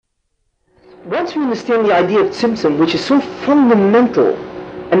once we understand the idea of tzimtzum, which is so fundamental,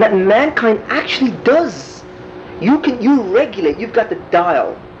 and that mankind actually does, you regulate. You've got the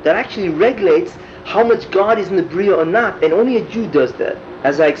dial that actually regulates how much God is in the Bria or not, and only a Jew does that,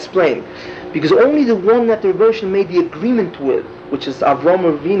 as I explained, because only the one that the Rebbe made the agreement with, which is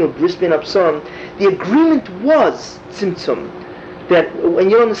Avram Avinu, Bris Ben Absalom, the agreement was tzimtzum. That, and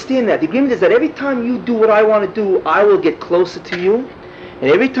you understand that the agreement is that every time you do what I want to do, I will get closer to you, and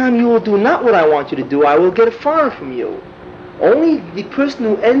every time you will do not what I want you to do, I will get far from you. Only the person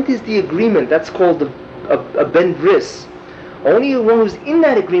who enters the agreement, that's called a ben bris, only the one who's in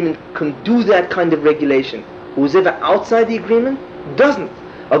that agreement can do that kind of regulation. Who's ever outside the agreement doesn't.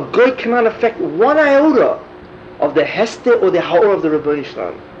 A goy cannot affect one iota of the hester or the ha'or of the Rebbeinu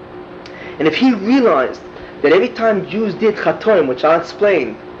Shalom. And if he realized that every time Jews did chatoim, which I'll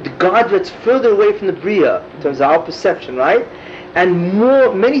explain, the God gets further away from the Bria in terms of our perception, right? And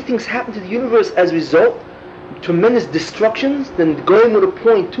many things happen to the universe as a result, tremendous destructions, then Goyim would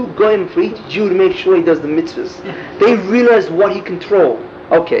appoint 2 Goyim for each Jew to make sure he does the mitzvahs. They realized what he controlled.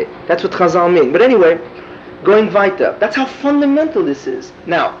 Okay, that's what Chazal mean. But anyway, going weiter. That's how fundamental this is.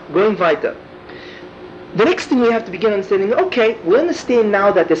 Now, going weiter. The next thing we have to begin understanding, okay, we understand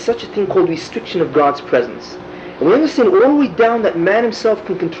now that there's such a thing called restriction of God's presence. And we understand all the way down that man himself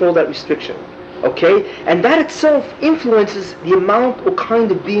can control that restriction. Okay? And that itself influences the amount or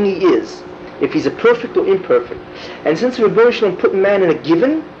kind of being he is, if he's a perfect or imperfect. And since the Rebbe Shalom put man in a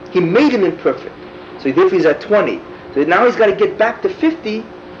given, he made him imperfect. So therefore he's at 20. So now he's got to get back to 50,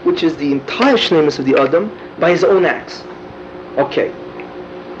 which is the entire shleimus of the Adam, by his own acts. Okay.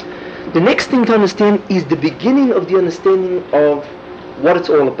 The next thing to understand is the beginning of the understanding of what it's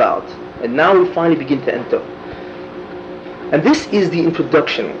all about. And now we finally begin to enter. And this is the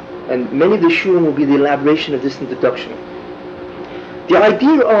introduction. And many of the shurim will be the elaboration of this introduction. The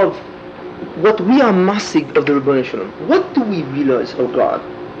idea of what we are masig of the Rebbeinu Shalom. What do we realize, oh God?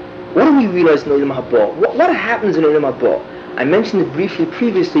 What do we realize in Olam Haba? What happens in Olam Haba? I mentioned it briefly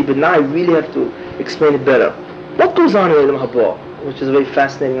previously, but now I really have to explain it better. What goes on in Olam Haba? Which is a very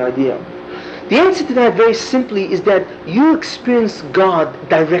fascinating idea. The answer to that very simply is that you experience God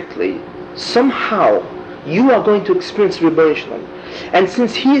directly. Somehow, you are going to experience Rebbeinu Shalom. And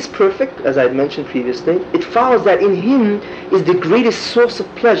since he is perfect, as I had mentioned previously, it follows that in him is the greatest source of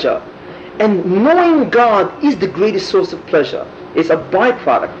pleasure. And knowing God is the greatest source of pleasure. It's a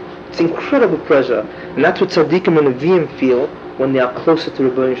byproduct. It's incredible pleasure. And that's what tzaddikim and neviim feel when they are closer to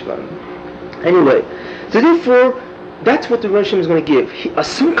Rebbeinu Shalom. Anyway, so therefore, that's what the Rebbeinu Shalom is going to give.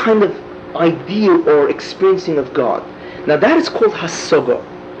 Some kind of idea or experiencing of God. Now that is called hasaga.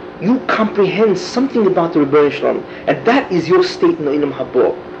 You comprehend something about the Rebbeinu Shalom, and that is your state in the Olam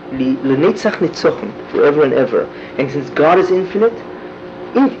Haba, l'netzach nitzochim, forever and ever. And since God is infinite,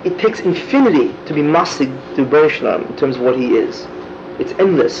 it takes infinity to be masig to Rebbeinu Shalom in terms of what he is. It's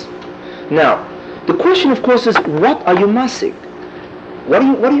endless. Now, the question, of course, is what are you masig? What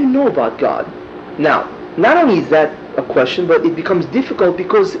do you know about God? Now, not only is that a question, but it becomes difficult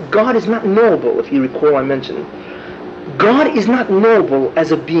because God is not knowable. If you recall, I mentioned God is not knowable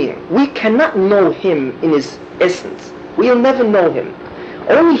as a being. We cannot know him in his essence. We'll never know him.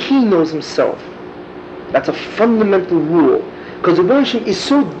 Only he knows himself. That's a fundamental rule. Because the Rebbeinu is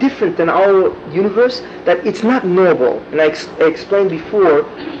so different than our universe that it's not knowable. And I explained before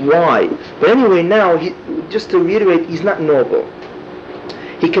why. But anyway, now, just to reiterate, he's not knowable.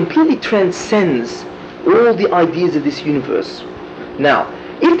 He completely transcends all the ideas of this universe. Now,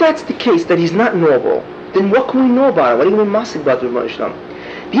 if that's the case, that he's not knowable, then what can we know about it? What are we masig about the Rebbeinu Shalom?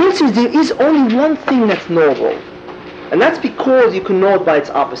 The answer is there is only one thing that's knowable. And that's because you can know it by its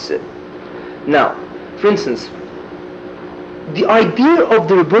opposite. Now, for instance, the idea of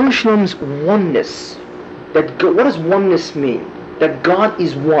the Rebbeinu Shalom's oneness, what does oneness mean? That God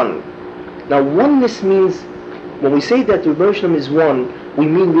is one. Now oneness means, when we say that the Rebbeinu Shalom is one, we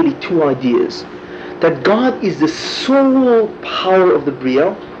mean really 2 ideas. That God is the sole power of the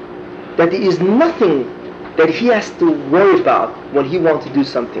Bria, that there is nothing that he has to worry about when he wants to do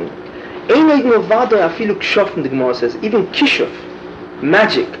something. The Gemara says, even kishuf,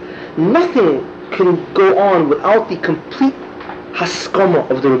 magic, nothing can go on without the complete haskama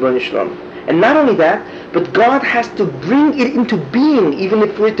of the Rebbeinu Shalom. And not only that, but God has to bring it into being, even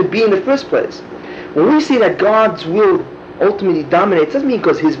for it to be in the first place. When we say that God's will ultimately dominates, it doesn't mean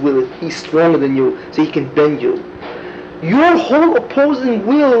because his will, he's stronger than you, so he can bend you. Your whole opposing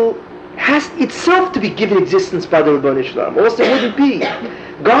will has itself to be given existence by the Rebbeinu Shalom, or else it wouldn't be.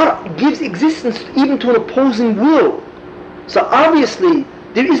 God gives existence even to an opposing will. So obviously,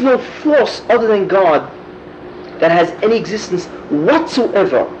 there is no force other than God that has any existence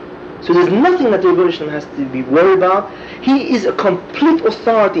whatsoever. So there's nothing that the Rebbe Shalom has to be worried about. He is a complete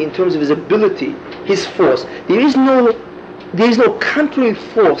authority in terms of his ability, his force. There is no contrary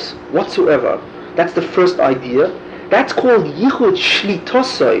force whatsoever. That's the first idea. That's called Yichud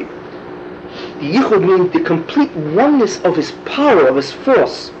Shlitosai. The Yichud means the complete oneness of his power, of his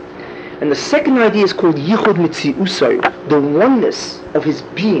force. And the second idea is called Yichud Mitziusai, the oneness of his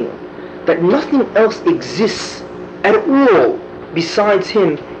being, that nothing else exists at all besides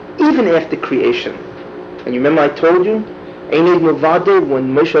him, even after creation. And you remember I told you, Eined Milvado,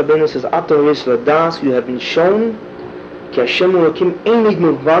 when Moshe Rabbeinu says, Ato Yesh Ladas, you have been shown, Ki Hashem Elokim Eined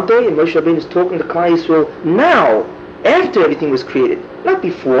Milvado, and Moshe Rabbeinu is talking to Klal Yisrael now, after everything was created, not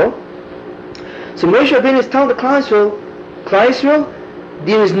before. So Moshe Rabbeinu is telling the Klal Yisrael,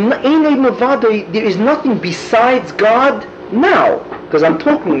 there is Eined Milvado, there is nothing besides God now, because I'm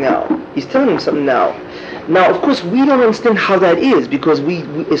talking now. He's telling him something now. Now, of course, we don't understand how that is, because we,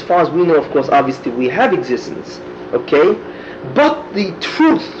 as far as we know, of course, obviously, we have existence, okay? But the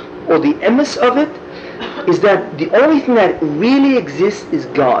truth, or the emes of it, is that the only thing that really exists is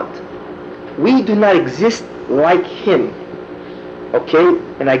God. We do not exist like Him, okay?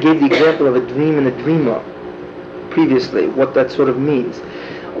 And I gave the example of a dream and a dreamer previously, what that sort of means.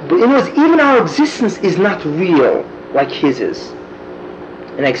 But in other words, even our existence is not real like His is.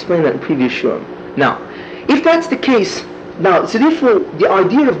 And I explained that in previous shurim. Now, if that's the case, now, so therefore, the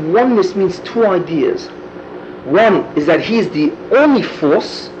idea of oneness means two ideas. One is that He is the only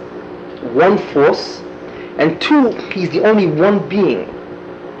force, one force, and two, He's the only one being.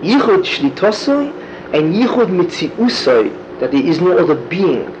 Yichud Shlitosoi and Yichud Mitziusoi, that there is no other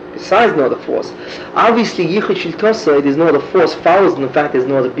being besides no other force. Obviously, Yichud Shlitosoi, there's no other force, follows in the fact there's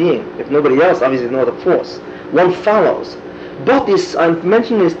no other being. If nobody else, obviously there's no other force. One follows. But this, I'm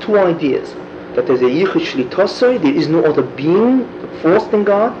mentioning there's two ideas. That there's a Yichud Shlitosoi, there is no other being, force than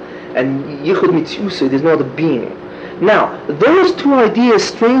God, and Yichud Mitziusoi, there's no other being. Now, those two ideas,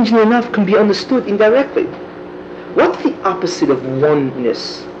 strangely enough, can be understood indirectly. What's the opposite of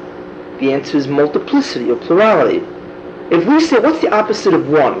oneness? The answer is multiplicity or plurality. If we say, what's the opposite of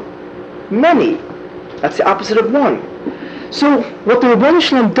one? Many. That's the opposite of one. So, what the Rebbeinu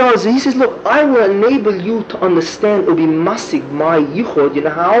Shalom does, he says, look, I will enable you to understand or be masig my yichud. You know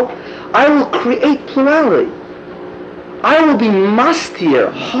how? I will create plurality. I will be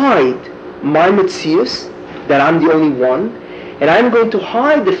mastir, hide my metzius, that I'm the only one, and I'm going to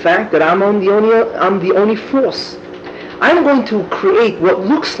hide the fact that I'm the only force. I'm going to create what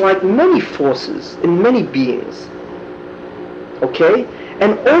looks like many forces in many beings. Okay?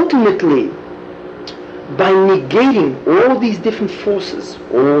 And ultimately, by negating all these different forces,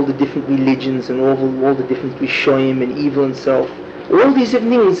 all the different religions and all the different rishoyim and evil and self, all these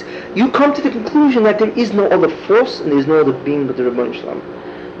different things, you come to the conclusion that there is no other force and there is no other being but the Rebbeinu Shalom.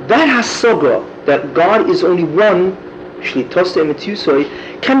 That hasaga, that God is only one, Shlitosei and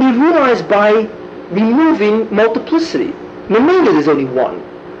Mitziusoi, can be realized by removing multiplicity. Normally there's only one.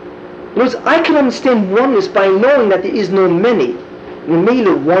 In other words, I can understand oneness by knowing that there is no many.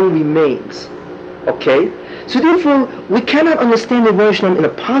 Normally one remains. Okay? So therefore, we cannot understand the Rebbeinu Shalom in a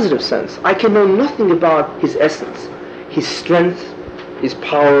positive sense. I can know nothing about His essence, His strength, His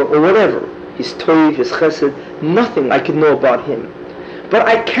power, or whatever. His toiv, His chesed, nothing I can know about Him. But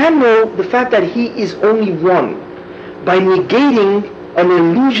I can know the fact that He is only one by negating an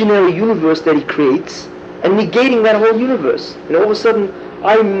illusionary universe that He creates and negating that whole universe. And all of a sudden,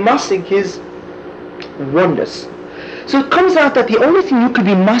 I'm masig His oneness. So it comes out that the only thing you could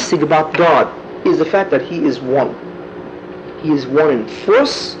be masig about God is the fact that He is one. He is one in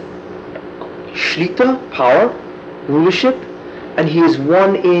force, shlita, power, rulership, and He is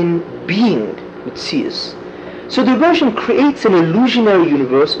one in being, mitzias. So the Rebbeinu creates an illusionary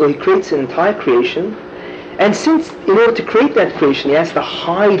universe, or He creates an entire creation, and since in order to create that creation He has to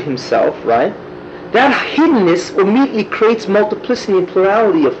hide Himself, right? That hiddenness immediately creates multiplicity and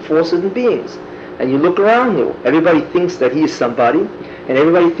plurality of forces and beings. And you look around you, everybody thinks that he is somebody, and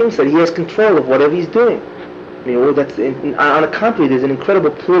everybody thinks that he has control of whatever he's doing. On the contrary, there's an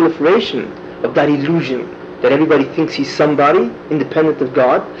incredible proliferation of that illusion, that everybody thinks he's somebody, independent of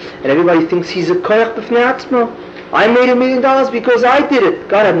God, and everybody thinks he's a koyach b'fnei atzmo. I made $1 million because I did it.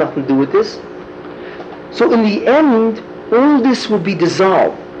 God had nothing to do with this. So in the end, all this will be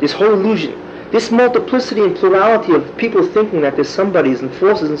dissolved, this whole illusion. This multiplicity and plurality of people thinking that there's somebodies and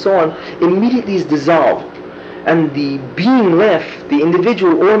forces and so on, immediately is dissolved. And the being left, the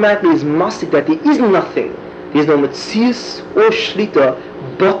individual, automatically is mastic that there is nothing. There is no metzius or shlita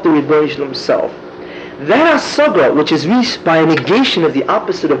but the Rebbeinu Shalom himself. That hasaga, which is reached by a negation of the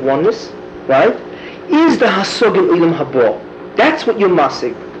opposite of oneness, right, is the hasaga in Olam Haba. That's what you're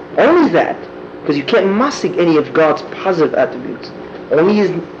masig. Only that, because you can't masig any of God's positive attributes.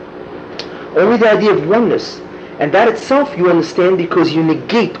 Only the idea of oneness. And that itself you understand because you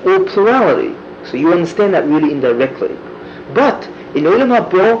negate all plurality. So you understand that really indirectly. But in Olam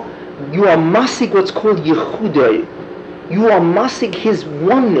Haba, you are masig what's called Yehudai. You are masig his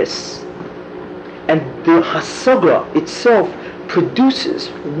oneness. And the Hasaga itself produces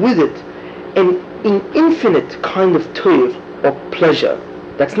with it an infinite kind of toiv or pleasure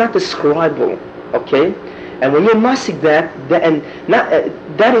that's not describable. Okay? And when you're masig that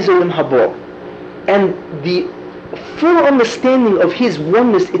is Olam Haba. And the full understanding of his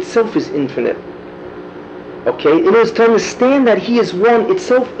oneness itself is infinite. Okay? In order to understand that he is one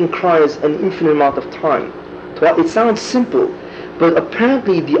itself requires an infinite amount of time. It sounds simple, but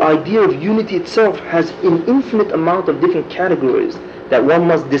apparently the idea of unity itself has an infinite amount of different categories that one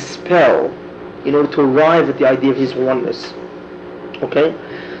must dispel in order to arrive at the idea of his oneness. Okay?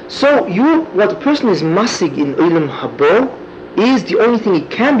 So what the person is masig in Olam Haba is the only thing he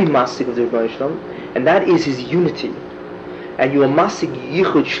can be masig of the Rebbeinu Shalom, and that is his unity. And you are masig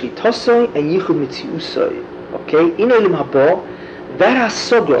yichud shlitosai and yichud mitziusai. Okay, in Olam Haba, that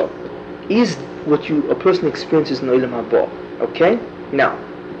hasaga is what a person experiences in Olam Haba. Okay, now,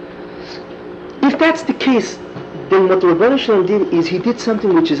 if that's the case, then what the Rebbeinu Shalom did is he did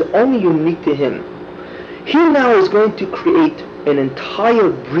something which is only unique to him. He now is going to create an entire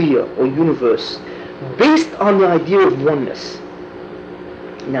bria or universe based on the idea of oneness.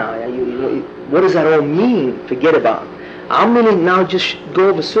 Now, what does that all mean? Forget about it. I'm going to now just go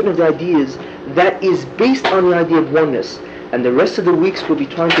over certain of the ideas that is based on the idea of oneness. And the rest of the weeks we'll be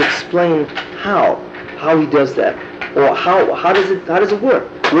trying to explain how he does that. Or how does it work?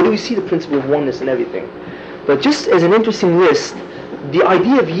 Where do we see the principle of oneness and everything? But just as an interesting list, the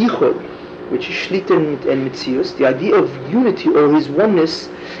idea of yichud, which is shlita and mitzius, the idea of unity or his oneness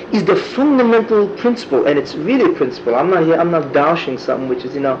is the fundamental principle, and it's really a principle. I'm not dashing something which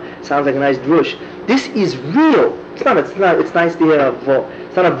is, sounds like a nice drush. This is real. It's nice to hear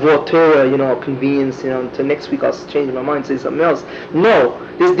it's not a Torah, convenience, until next week I'll change my mind and say something else. No,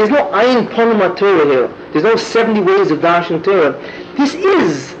 there's no ayin ponuma Torah here. There's no 70 ways of dashing Torah. This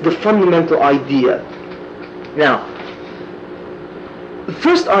is the fundamental idea. Now, the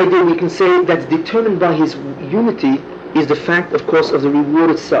first idea we can say that's determined by his unity is the fact, of course, of the reward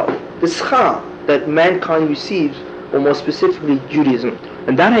itself. The schar that mankind receives, or more specifically Judaism.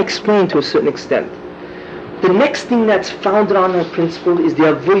 And that I explained to a certain extent. The next thing that's founded on that principle is the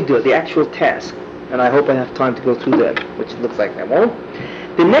avodah, the actual task. And I hope I have time to go through that, which it looks like I won't.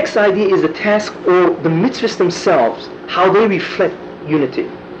 The next idea is the task or the mitzvahs themselves, how they reflect unity.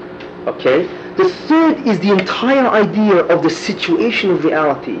 Okay? The third is the entire idea of the situation of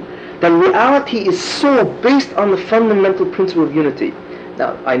reality. That reality is so based on the fundamental principle of unity.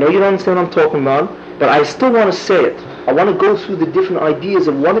 Now, I know you don't understand what I'm talking about, but I still want to say it. I want to go through the different ideas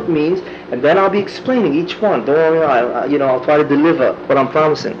of what it means, and then I'll be explaining each one. Don't worry, I'll try to deliver what I'm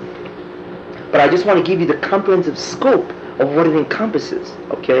promising. But I just want to give you the comprehensive scope of what it encompasses,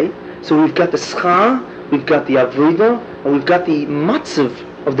 okay? So we've got the schar, we've got the avodah, and we've got the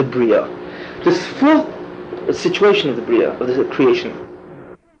matzav of the bria. This fourth situation of the bria, of the creation.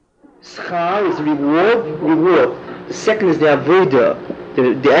 Schar is reward. The second is the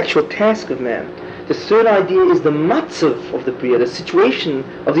avodah, the actual task of man. The third idea is the matzav of the bria, the situation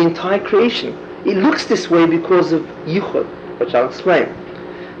of the entire creation. It looks this way because of yichud, which I'll explain.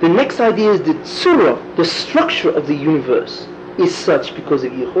 The next idea is the tzura, the structure of the universe, is such because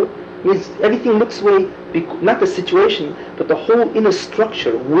of yichud. Means everything looks this way, not the situation, but the whole inner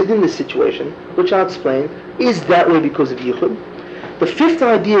structure within the situation, which I'll explain, is that way because of yichud. The fifth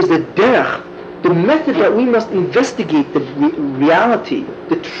idea is the derech, the method that we must investigate the reality,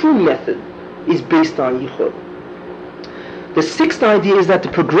 the true method, is based on yichud. The sixth idea is that the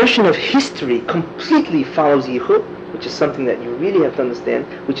progression of history completely follows yichud, which is something that you really have to understand,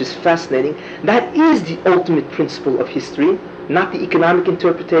 which is fascinating. That is the ultimate principle of history, not the economic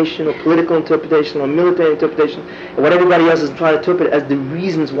interpretation or political interpretation or military interpretation, and what everybody else is trying to interpret as the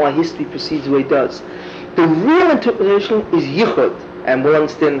reasons why history proceeds the way it does. The real interpretation is yichud, and we'll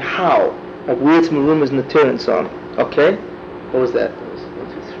understand how, like where its marumas in the Torah and so on. Okay? What was that? 1,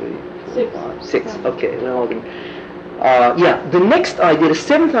 2, 3, 4, 5, 6. Okay, we're holding. The next idea, the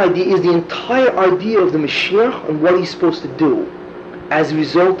seventh idea, is the entire idea of the Mashiach and what he's supposed to do as a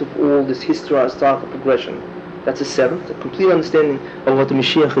result of all this historical progression. That's the seventh, a complete understanding of what the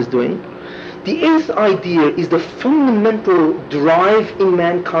Mashiach is doing. The eighth idea is the fundamental drive in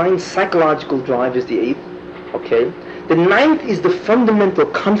mankind, psychological drive is the eighth. Okay? The ninth is the fundamental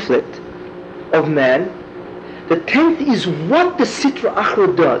conflict of man. The 10th is what the Sitra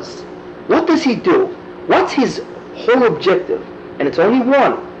Achra does. What does he do? What's his whole objective? And it's only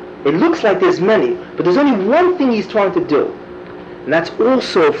one. It looks like there's many, but there's only one thing he's trying to do. And that's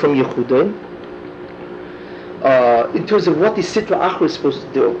also from Yehuda, in terms of what the Sitra Achra is supposed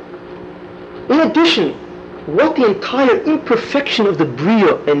to do. In addition, what the entire imperfection of the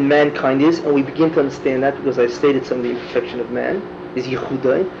Bria in mankind is, and we begin to understand that because I stated some of the imperfection of man, is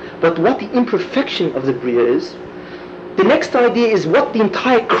Yehuda, but what the imperfection of the Bria is. The next idea is what the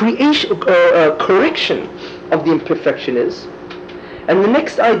entire creation, correction of the imperfection is. And the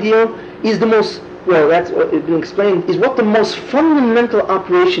next idea is the most, well, that's been explained, is what the most fundamental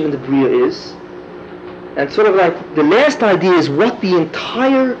operation in the Bria is. And sort of like the last idea is what the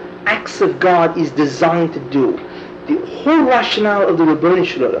entire acts of God is designed to do. The whole rationale of the Rebbeinu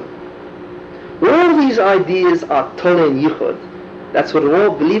Shalom. All these ideas are Torah and Yichud. That's what it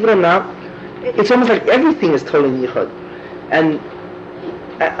all, believe it or not, it's almost like everything is Torah and Yichud. And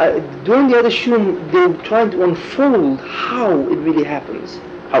during the other Shum, they were trying to unfold how it really happens.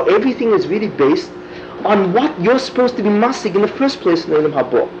 How everything is really based on what you're supposed to be masig in the first place in Olam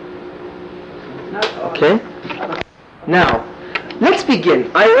Haba. Okay? Now, let's begin.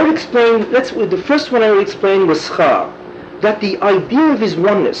 I already explained, the first one I already explained was Schar. That the idea of his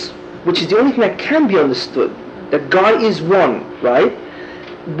oneness, which is the only thing that can be understood, that God is one, right?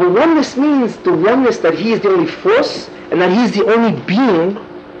 But oneness means the oneness that he is the only force, and that he is the only being.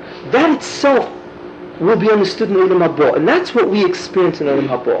 That itself will be understood in Olam Haba. And that's what we experience in Olam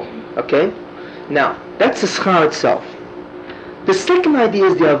Haba. Okay? Now, that's the Schar itself. The second idea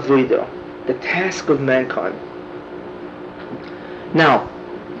is the Avodah, the task of mankind. Now,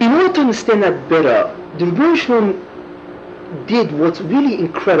 in order to understand that better, the Rebbeinu Shalom did what's really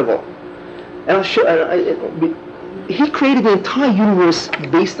incredible. And I'll show. He created the entire universe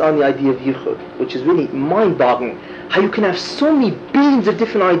based on the idea of Yichud, which is really mind-boggling. How you can have so many billions of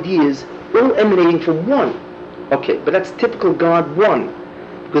different ideas all emanating from one. Okay, but that's typical God one,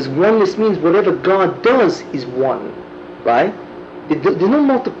 because oneness means whatever God does is one, right? There's no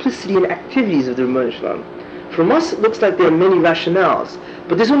multiplicity in activities of the Rebbeinu Shalom. From us, it looks like there are many rationales,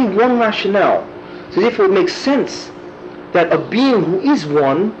 but there's only one rationale. So therefore, it makes sense that a being who is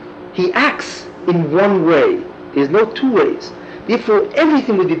one, he acts in one way. There's no two ways. Therefore,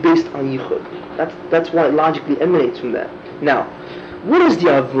 everything would be based on Yichud. That's why it logically emanates from that. Now, what is the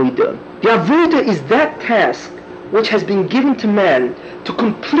Avodah? The Avodah is that task which has been given to man to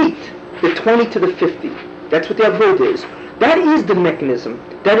complete the 20 to the 50. That's what the Avodah is. That is the mechanism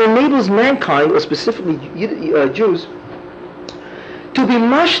that enables mankind, or specifically Jews, to be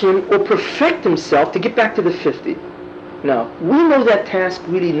mashlim or perfect himself to get back to the 50. Now, we know that task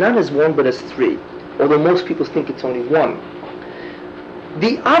really not as one but as three, although most people think it's only one.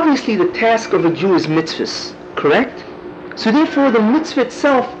 Obviously the task of a Jew is mitzvahs, correct? So therefore the mitzvah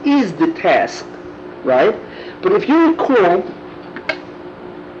itself is the task, right? But if you recall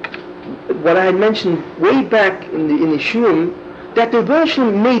what I had mentioned way back in the Shurim, that the Rebbeinu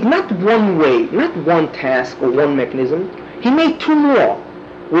Shalom made not one way, not one task or one mechanism, he made two more,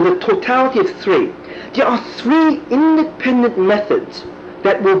 with a totality of three. There are three independent methods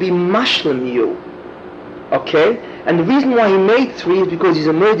that will be mashlim you. Okay? And the reason why he made three is because he's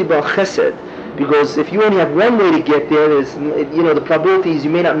a Modi Bal Chesed. Because if you only have one way to get there, the probability is you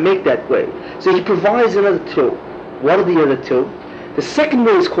may not make that way. So he provides another two. What are the other two? The second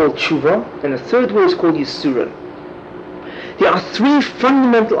way is called Tshuva, and the third way is called Yisurin. There are three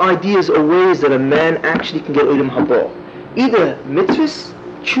fundamental ideas or ways that a man actually can get Olam Haba. Either mitzvahs,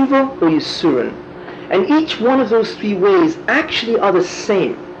 Tshuva, or Yisurin. And each one of those three ways actually are the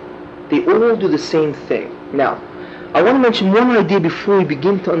same. They all do the same thing. Now, I want to mention one idea before we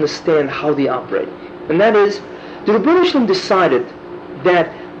begin to understand how they operate. And that is, the Rebbeinu Shalom decided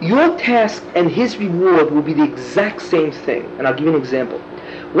that your task and his reward will be the exact same thing. And I'll give you an example.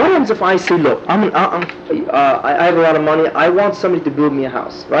 What happens if I say, look, I have a lot of money, I want somebody to build me a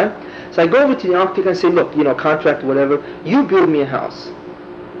house, right? So I go over to the architect and say, look, contract or whatever, you build me a house.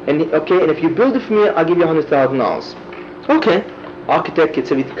 And if you build it for me, I'll give you $100,000. Okay. Architect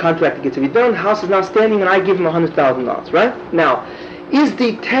gets everything, contractor gets everything done, house is now standing, and I give him $100,000, right? Now, is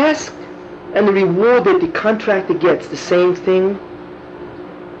the task and the reward that the contractor gets the same thing?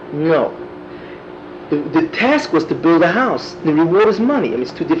 No. The task was to build a house. The reward is money. I mean,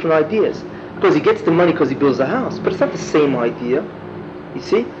 it's two different ideas. Because he gets the money because he builds a house, but it's not the same idea. You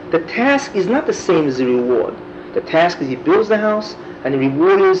see? The task is not the same as the reward. The task is he builds the house, and the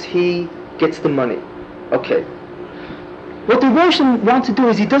reward is he gets the money. Okay. What the Rebbeinu wants to do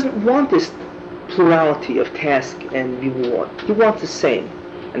is he doesn't want this plurality of task and reward. He wants the same.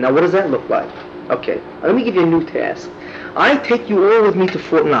 And now what does that look like? Okay, let me give you a new task. I take you all with me to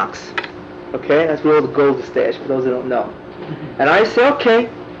Fort Knox. Okay, that's where all the gold is stashed, for those that don't know. And I say, okay,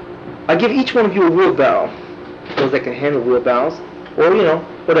 I give each one of you a wheelbarrow, those that can handle wheelbarrows, or, you know,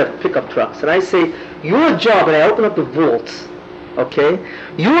 whatever, pickup trucks. And I say, your job, and I open up the vaults, okay,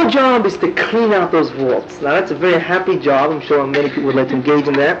 your job is to clean out those vaults. Now that's a very happy job. I'm sure many people would like to engage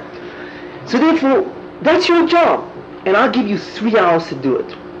in that. So therefore, that's your job. And I'll give you 3 hours to do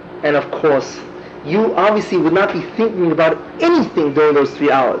it. And of course, you obviously would not be thinking about anything during those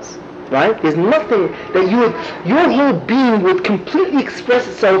 3 hours, right? There's nothing that your whole being would completely express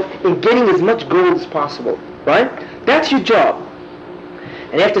itself in getting as much gold as possible, right? That's your job.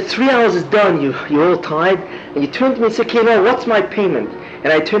 And after 3 hours is done, you're all tired, and you turn to me and say, okay, now what's my payment?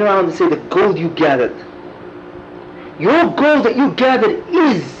 And I turn around and say, the gold you gathered. Your gold that you gathered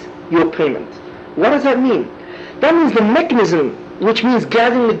is your payment. What does that mean? That means the mechanism, which means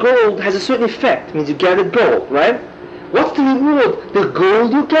gathering the gold, has a certain effect. It means you gathered gold, right? What's the reward? The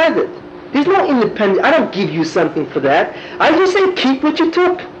gold you gathered. There's no independent. I don't give you something for that. I just say keep what you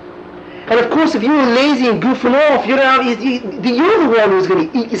took. And of course, if you were lazy and goofing off, you're the one who's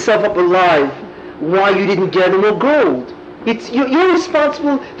going to eat yourself up alive. Why you didn't gather more gold? You're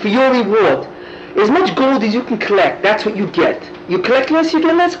responsible for your reward. As much gold as you can collect, that's what you get. You collect less, you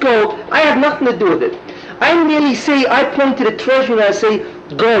get less gold. I have nothing to do with it. I merely say, I point to the treasure and I say,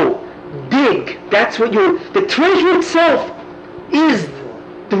 go, dig. That's what the treasure itself is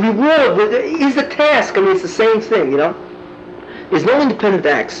the reward, is the task. I mean, it's the same thing, you know. There's no independent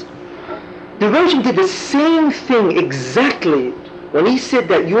acts. The Virgin did the same thing exactly when he said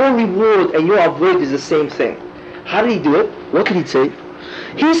that your reward and your avoid is the same thing. How did he do it? What did he say?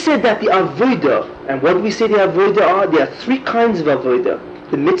 He said that the avodah, and what do we say the avodah are? There are 3 kinds of avodah.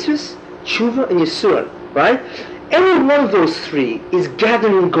 The mitzvahs, tshuva, and yisurin, right? Any one of those 3 is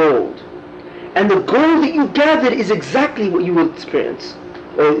gathering gold. And the gold that you gathered is exactly what you will experience,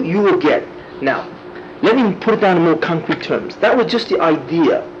 or you will get. Now, let me put it down in more concrete terms. That was just the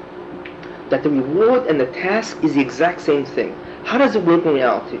idea that the reward and the task is the exact same thing. How does it work in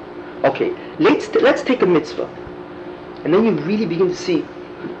reality? Okay, let's take a mitzvah. And then you really begin to see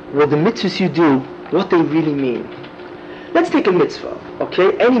what the mitzvahs you do, what they really mean. Let's take a mitzvah,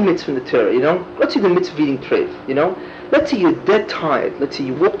 okay? Any mitzvah in the Torah, you know? Let's say the mitzvah of eating treif, you know? Let's say you're dead tired. Let's say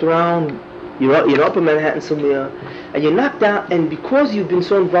you walked around, you're in Upper Manhattan somewhere, and you're knocked out, and because you've been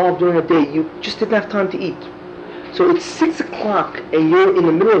so involved during the day, you just didn't have time to eat. So it's 6 o'clock, and you're in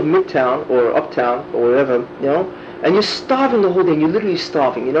the middle of Midtown, or Uptown, or wherever, you know? And you're starving the whole day, and you're literally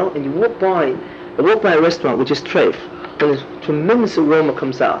starving, you know? And you walk by a restaurant, which is treif, and a tremendous aroma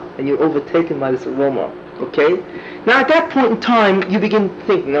comes out, and you're overtaken by this aroma, okay? Now at that point in time, you begin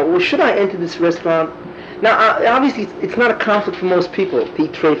thinking, now, well, should I enter this restaurant? Now, obviously, it's not a conflict for most people to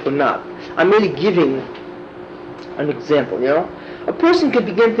eat treif or not. I'm merely giving an example, you know? A person can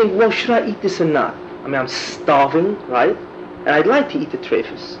begin thinking, well, should I eat this or not? I mean, I'm starving, right? And I'd like to eat the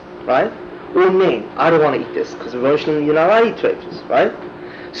treifus, right? Or name, I don't want to eat this, because eventually you're not allowed to eat treifus, right?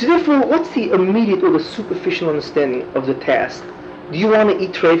 So therefore, what's the immediate or the superficial understanding of the task? Do you want to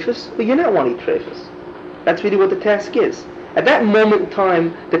eat treifus, or you not want to eat treifus? That's really what the task is. At that moment in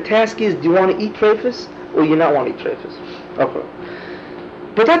time, the task is, do you want to eat treifus, or you not want to eat treifus?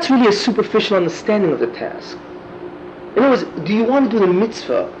 Okay. But that's really a superficial understanding of the task. In other words, do you want to do the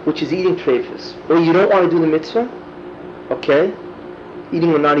mitzvah, which is eating treifus, or you don't want to do the mitzvah? Okay?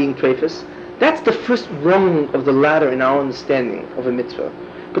 Eating or not eating treifus. That's the first rung of the ladder in our understanding of a mitzvah.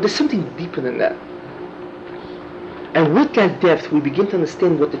 But there's something deeper than that. And with that depth, we begin to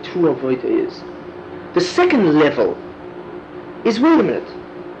understand what the true avodah is. The second level is, wait a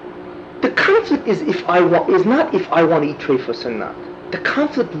minute. The conflict is not if I want to eat treifus or not. The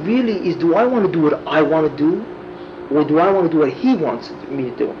conflict really is, do I want to do what I want to do? Or do I want to do what he wants me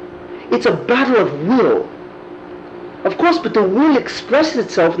to do? It's a battle of will. Of course, but the will expresses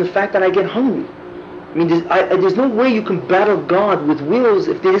itself in the fact that I get hungry. I mean, there's no way you can battle God with wills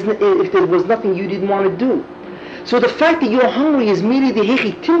if there was nothing you didn't want to do. So the fact that you're hungry is merely the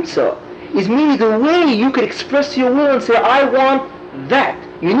hechi timtza, is merely the way you could express your will and say, I want that.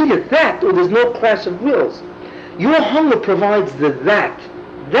 You need a that, or there's no clash of wills. Your hunger provides the that.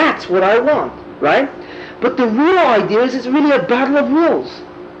 That's what I want, right? But the real idea is it's really a battle of wills.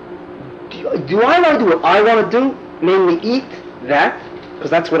 Do I want to do what I want to do, namely eat that, because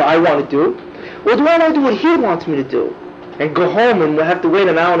that's what I want to do, or do I want to do what he wants me to do, and go home and have to wait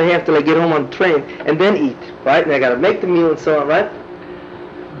an hour and a half till I get home on the train, and then eat, right? And I got to make the meal and so on, right?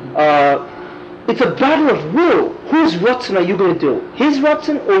 It's a battle of will. Whose Ratzon are you going to do? His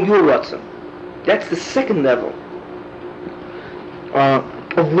Ratzon or your Ratzon? That's the second level.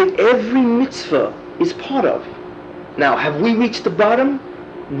 of what every mitzvah is part of. Now, have we reached the bottom?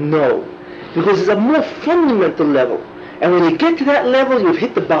 No. Because it's a more fundamental level. And when you get to that level, you've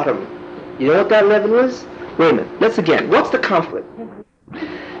hit the bottom. You know what that level is? Wait a minute. Let's again. What's the conflict?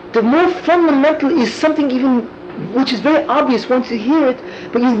 The more fundamental is something even which is very obvious once you hear it,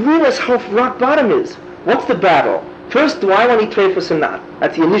 but you realize how rock bottom is. What's the battle? First, do I want to eat treifus or not?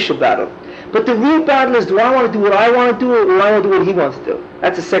 That's the initial battle. But the real battle is, do I want to do what I want to do, or do I want to do what he wants to do?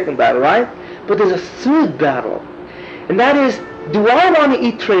 That's the second battle, right? But there's a third battle, and that is, do I want to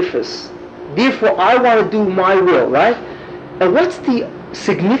eat treifus? Therefore, I want to do my will, right? And what's the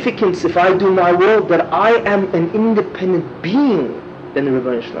significance if I do my will? That I am an independent being than the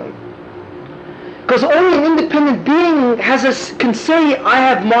Rebbeinu Shalom. Because only an independent being can say, I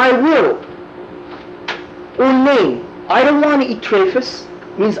have my will. Or nay, I don't want to eat treifus,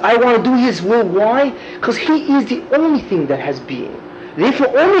 means I want to do his will. Why? Because he is the only thing that has being.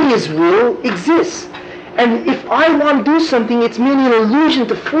 Therefore, only his will exists. And if I want to do something, it's merely an illusion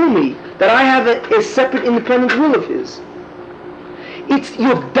to fool me that I have a separate independent will of his.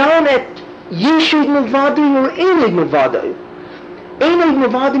 You're down at Yeshud Mavadai or Einod Mavadai. Einod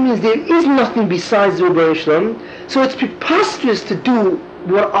Mavadai means there is nothing besides the Rebbeinu Shalom, so it's preposterous to do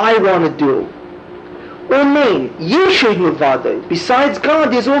what I want to do. Or nay, Yeshud Mavadai, besides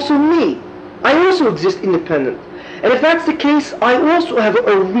God there's also me. I also exist independent. And if that's the case, I also have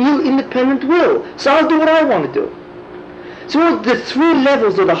a real independent will. So I'll do what I want to do. So the three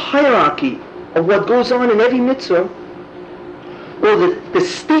levels of the hierarchy of what goes on in every mitzvah, or the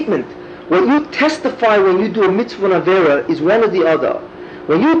statement, what you testify when you do a mitzvah and avera is one or the other.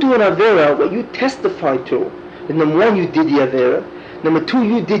 When you do an avera, what you testify to, and number one, you did the avera. Number two,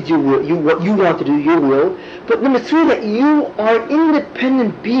 you did your will, what you want to do, your will. But number three, that you are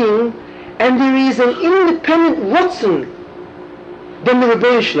independent being, and there is an independent Ratzon than the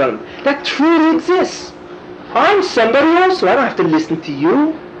Rebbeinu Shalom that truly exists. I'm somebody also. I don't have to listen to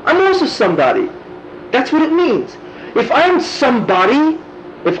you. I'm also somebody. That's what it means. If I'm somebody,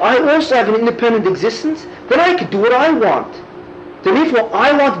 if I also have an independent existence, then I can do what I want. Then therefore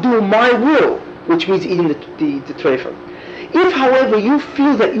I want to do my will, which means eating the treifah. If, however, you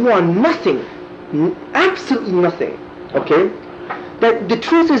feel that you are nothing, absolutely nothing, okay, that the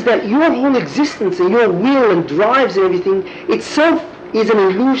truth is that your whole existence and your will and drives and everything itself is an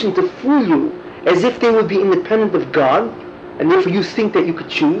illusion to fool you, as if they would be independent of God, and therefore you think that you could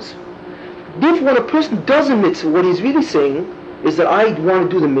choose. Therefore, when a person does a mitzvah, what he's really saying is that I want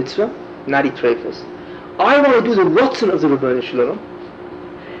to do the mitzvah, not eat treifus. I want to do the Ratzon of the Rebbeinu Shalom.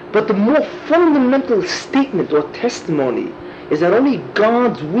 But the more fundamental statement or testimony is that only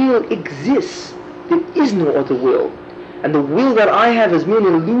God's will exists. There is no other will. And the will that I have is merely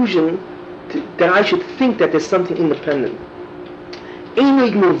an illusion that I should think that there's something independent.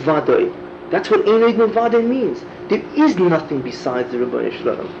 Einod Mavadai. That's what Einod Mavadai means. There is nothing besides the Rebbeinu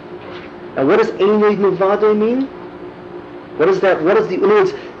Shalom. Now what does Einod Mavadai mean? What is that? What is the... In other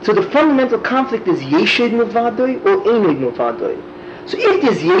words, so the fundamental conflict is Yeshud Mavadai or Einod Mavadai. So if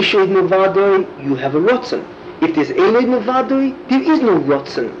there's Yeshud Mavadai, you have a Ratzon. If there's Einod Mavadai, there is no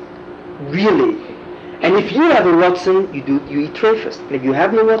Ratzon. Really. And if you have a Ratzon, you eat treifus. And if you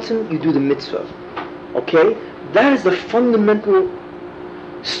have no Ratzon, you do the mitzvah. Okay? That is the fundamental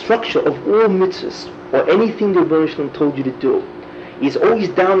structure of all mitzvahs, or anything the Rebbeinu Shalom told you to do. It's always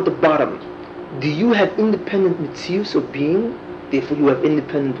down at the bottom. Do you have independent mitzius of being? Therefore you have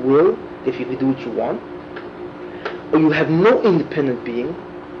independent will, therefore you can do what you want. Or you have no independent being,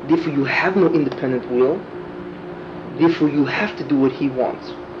 therefore you have no independent will, therefore you have to do what he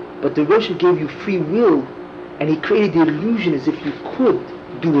wants. But the Rebbeinu Shalom gave you free will, and he created the illusion as if you could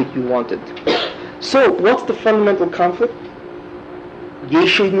do what you wanted. So, what's the fundamental conflict?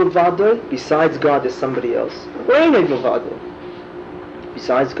 Yeshud Mavadai, besides God there's somebody else. Or Einod Mavadai,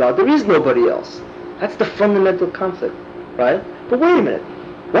 besides God there is nobody else. That's the fundamental conflict, right? But wait a minute,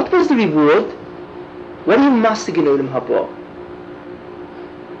 what was the reward? What are you masig in Olam Haba?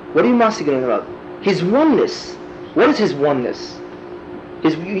 What are you masig in Olam Haba? His oneness. What is his oneness?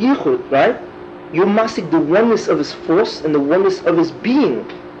 His yichud, right? You masig the oneness of his force and the oneness of his being.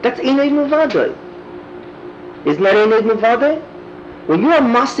 That's Einod Mavadai. Isn't that Einod Mavadai? When you are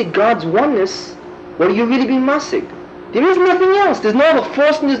masig God's oneness, what are you really being masig? There is nothing else. There's no other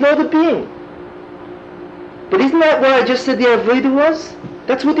force and there's no other being. But isn't that what I just said the avodah was?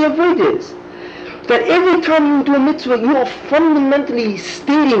 That's what the avodah is. That every time you do a mitzvah, you are fundamentally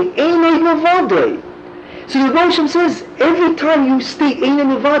stating Einod Mavadai. So the Rebbeinu Shalom says, every time you state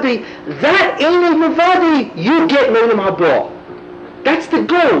Einod Mavadai, that Einod Mavadai, you get Olam Haba. That's the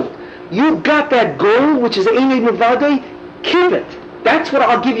goal. You got that goal, which is Einod Mavadai, keep it. That's what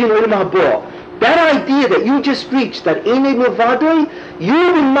I'll give you in Olam Haba. That idea that you just reached, that Einay Mavadoi, you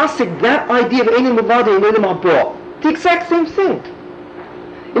will masik that idea of Einay Mavadoi in Olam Haba. The exact same thing.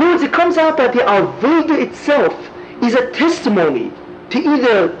 In other words, it comes out that the Avodah itself is a testimony to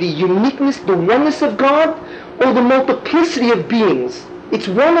either the uniqueness, the oneness of God, or the multiplicity of beings. It's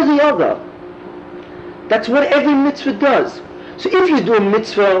one or the other. That's what every mitzvah does. So if you do a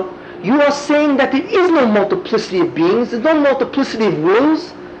mitzvah, you are saying that there is no multiplicity of beings, there's no multiplicity of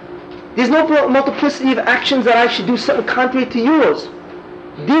wills, there's no multiplicity of actions that I should do something contrary to yours.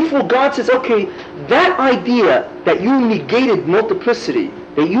 Therefore God says, okay, that idea that you negated multiplicity,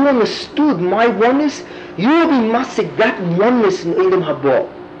 that you understood my oneness, you will be masik that oneness in Olam Haba.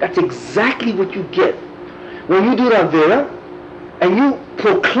 That's exactly what you get. When you do the Avera, and you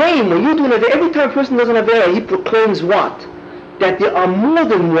proclaim, when you do an Avera, every time a person does an Avera, he proclaims what? That there are more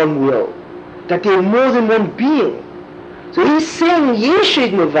than one will, that there are more than one being. So he's saying,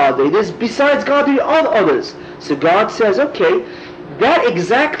 Yeshid Mavadeh, there's besides God there are others. So God says, okay, that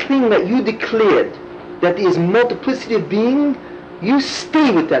exact thing that you declared, that there is multiplicity of being, you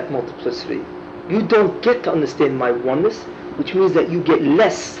stay with that multiplicity. You don't get to understand my oneness, which means that you get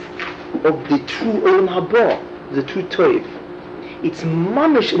less of the true Olam Haba, the true Toiv. It's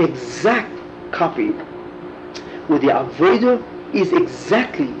mamish an exact copy, where the Avodah is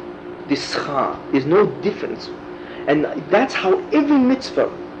exactly the Schar. There's no difference. And that's how every mitzvah,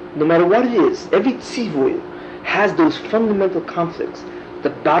 no matter what it is, every tzivui has those fundamental conflicts. The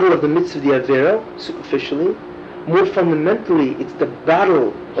battle of the mitzvah, the Avera, superficially. More fundamentally, it's the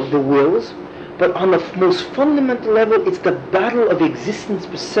battle of the wills. But on the most fundamental level, it's the battle of existence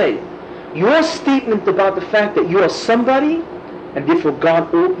per se. Your statement about the fact that you are somebody, and therefore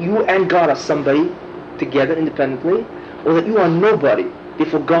God, or you and God are somebody together independently, or that you are nobody,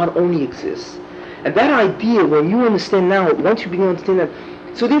 therefore God only exists. And that idea, when you understand now, once you begin to understand that,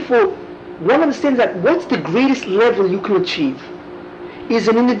 so therefore, one understands that what's the greatest level you can achieve is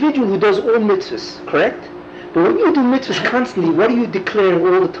an individual who does all mitzvahs, correct? But when you do mitzvahs constantly, what are you declaring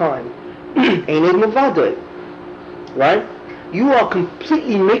all the time? Einay Mavadeh, right? You are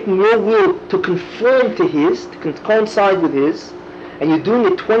completely making your will to conform to his, to coincide with his, and you're doing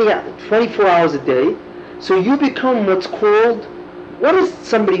it 24 hours a day. So you become what's called, what is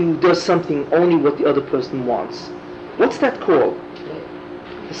somebody who does something only what the other person wants? What's that called?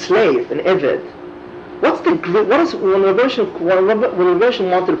 A slave, an eved. When the version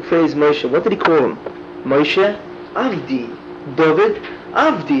wanted to praise Moshe, what did he call him? Moshe Avdi, David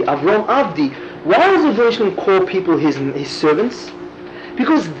Avdi, Avram Avdi. Why does the version call people his servants?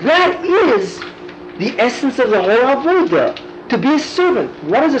 Because that is the essence of the whole Avodah, to be a servant.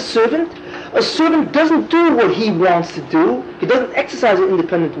 What is a servant? A servant doesn't do what he wants to do. He doesn't exercise an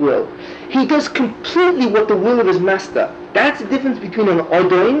independent will. He does completely what the will of his master. That's the difference between an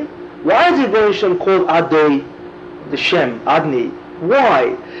Adoin. Why is the version called Adoi, the Shem, Adni?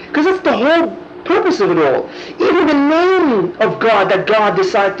 Why? Because that's the whole purpose of it all. Even the name of God that God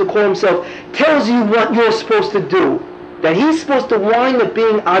decided to call himself tells you what you're supposed to do. That he's supposed to wind up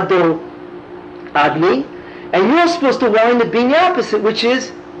being Ado, Adni, and you're supposed to wind up being the opposite, which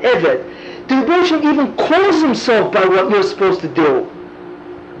is Eved. The Rebbeinu even calls himself by what you're supposed to do.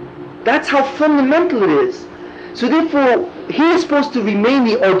 That's how fundamental it is. So therefore, he is supposed to remain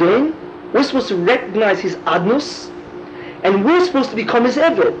the Odin, we're supposed to recognize his Adnus, and we're supposed to become his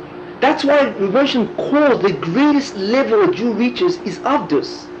Eved. That's why Rebbeinu calls the greatest level a Jew reaches is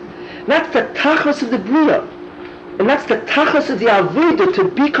Avdus. That's the Tachas of the Bria. And that's the Tachas of the Avodah, to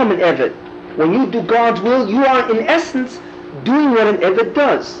become an Eved. When you do God's will, you are in essence doing what an Eved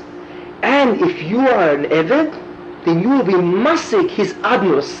does. And if you are an Eved, then you will be masik his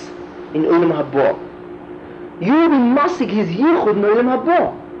Adnus in Olam Haba. You will be masik his Yichud in Olam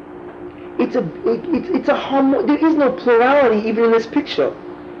Haba. There is no plurality even in this picture.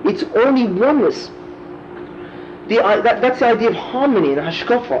 It's only oneness. That's the idea of harmony and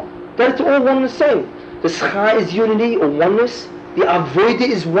hashkafa. That it's all one and the same. The schar is unity or oneness. The avodah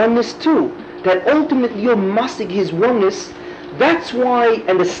is oneness too. That ultimately you're masik his oneness. That's why,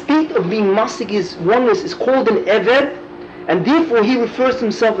 and the state of being masik his oneness is called an eved, and therefore he refers to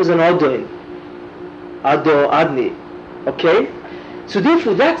himself as an adon. Ado, adni. Okay? So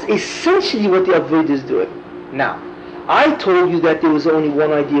therefore that's essentially what the avodah is doing. Now, I told you that there was only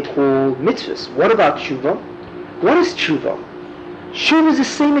one idea called mitzvahs. What about tshuva? What is tshuva? Tshuva is the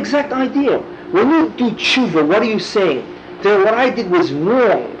same exact idea. When you do tshuva, what are you saying? That what I did was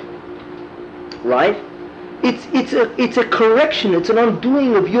wrong. Right? It's a correction, it's an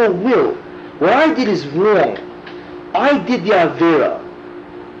undoing of your will. What I did is wrong. I did the avera.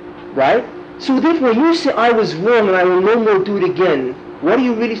 Right? So therefore, when you say, I was wrong and I will no more do it again, what are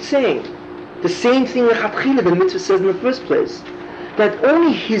you really saying? The same thing that the mitzvah says in the first place. That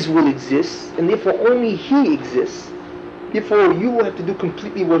only His will exists, and therefore only He exists. Therefore, you will have to do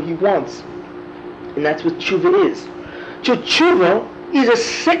completely what He wants. And that's what tshuva is. So tshuva is a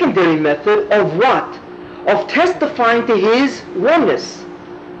secondary method of what? Of testifying to His oneness.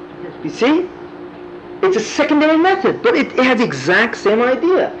 You see? It's a secondary method, but it has the exact same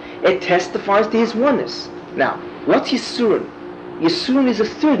idea. It testifies to His oneness. Now, what's Yisurin? Yisurin is a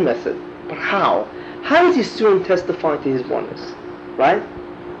third method. But how? How does Yisurin testify to His oneness? Right?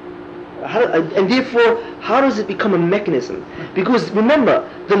 And therefore, how does it become a mechanism? Because remember,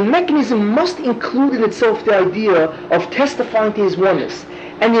 the mechanism must include in itself the idea of testifying to His oneness.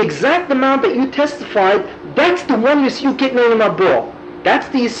 And the exact amount that you testified, that's the oneness you get in Mabor. That's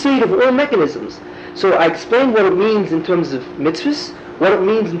the yesod of all mechanisms. So I explained what it means in terms of mitzvahs, what it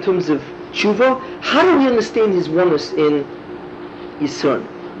means in terms of tshuva. How do we understand His oneness in Yisurin?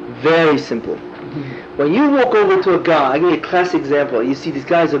 Very simple. When you walk over to a guy, I'll give you a classic example. You see this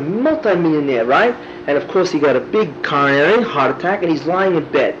guy's a multi-millionaire, right? And of course he got a big coronary heart attack and he's lying in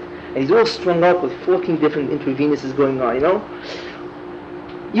bed. And he's all strung up with 14 different intravenous's going on, you know?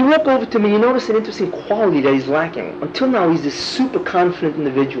 You walk over to him and you notice an interesting quality that he's lacking. Until now he's this super confident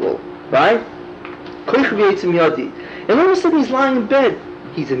individual, right? And all of a sudden he's lying in bed.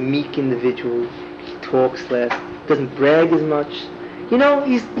 He's a meek individual. He talks less, doesn't brag as much. You know,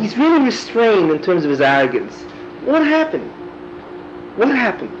 he's really restrained in terms of his arrogance. What happened? What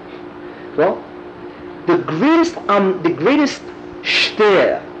happened? Well, the greatest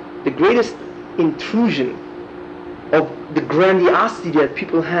shter, the greatest intrusion of the grandiosity that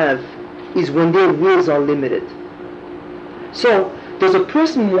people have is when their wills are limited. So, does a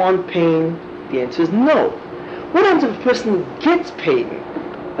person want pain? The answer is no. What happens if a person gets pain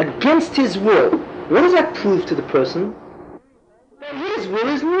against his will? What does that prove to the person? That his will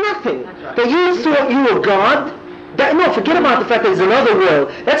is nothing. That you thought you were God. No, forget about the fact that there's another will.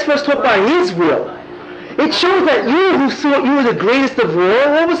 Let's first talk about His will. It shows that you who thought you were the greatest of all,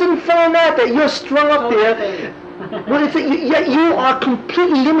 all of a sudden found out that you're strung up there. Well, yet you are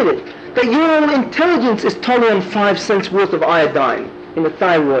completely limited. That your intelligence is totally on 5 cents worth of iodine in the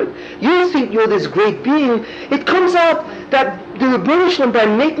thyroid. You think you're this great being. It comes out that the Rebbeinu by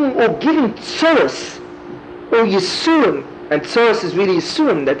making or giving tzoros or yisurim, and tzoros is really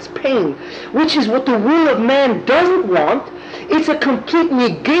yisurim, that's pain, which is what the will of man doesn't want. It's a complete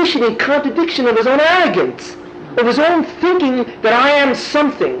negation and contradiction of his own arrogance, of his own thinking that I am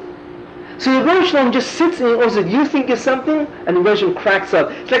something. So the Rebbeinu just sits and says, you think you're something? And the Rebbeinu cracks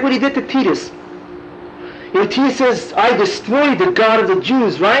up. It's like what he did to Titus. You know, Titus says, I destroyed the God of the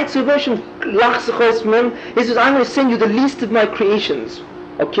Jews, right? So the Rebbeinu lachs from him. He says, I'm going to send you the least of my creations.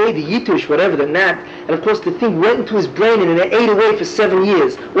 Okay, the Yitush, whatever, the gnat. And of course the thing went into his brain and it ate away for 7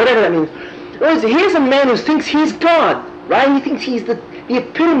 years. Whatever that means. Here's a man who thinks he's God, right? He thinks he's the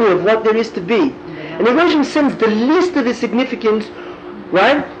epitome of what there is to be. And the Rebbeinu sends the least of his significance,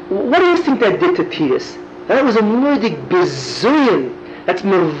 right? What do you think that did to Titus? That was a murdig bezuyin. That's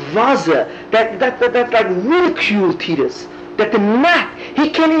mervaza. That like ridicule Titus. That the gnat, he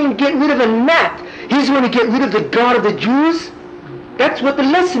can't even get rid of a gnat. He's going to get rid of the God of the Jews? That's what the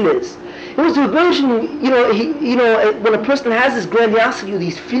lesson is. It was the version, when a person has this grandiosity,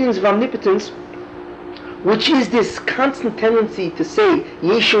 these feelings of omnipotence, which is this constant tendency to say,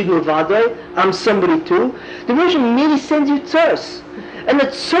 Yeshua Yovadai, I'm somebody too, the version immediately sends you tzoros. And the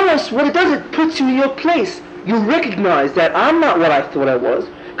tzoros, what it does, it puts you in your place. You recognize that I'm not what I thought I was,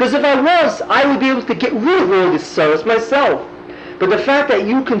 because if I was, I would be able to get rid of all this tzoros myself. But the fact that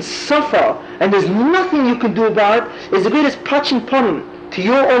you can suffer and there's nothing you can do about it is the greatest pachin panim to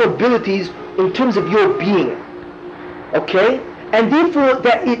your own abilities in terms of your being. Okay? And therefore,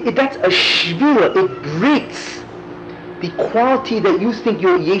 that's a shvira. It breaks the quality that you think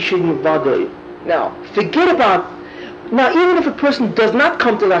you're Yeshua Yivadoi. Now, forget about... Now, even if a person does not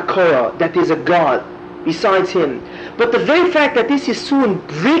come to that Korah, that there's a God besides him, but the very fact that this Yisurim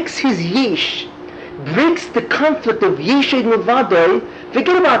breaks his Yesh, breaks the conflict of Yeshua Yivadoi,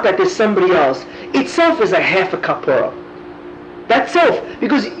 forget about that there's somebody else. Itself is a half a kapora. That's self.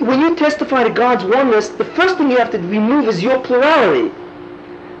 Because when you testify to God's oneness, the first thing you have to remove is your plurality.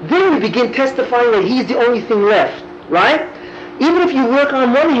 Then you begin testifying that He's the only thing left, right? Even if you work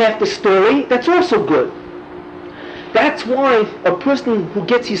on one half the story, that's also good. That's why a person who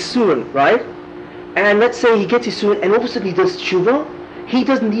gets Yisurim, right? And let's say he gets Yisurim and all of a sudden he does tshuva, he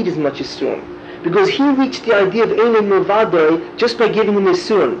doesn't need as much Yisurim. Because he reached the idea of Elim Movadoi just by giving him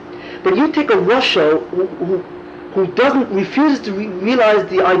Yisurim. But you take a Russia who refuses to realize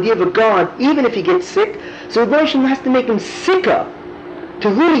the idea of a God, even if he gets sick. So Rebbe Hashem has to make him sicker to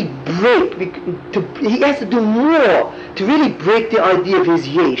really break. He has to do more to really break the idea of his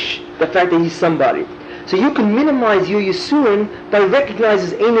yesh, the fact that he's somebody. So you can minimize your Yisurin by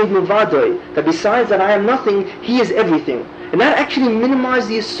recognizing Einod Milvadoi, that besides that I am nothing, he is everything. And that actually minimizes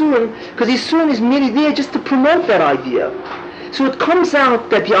the Yisurin, because Yisurin is merely there just to promote that idea. So it comes out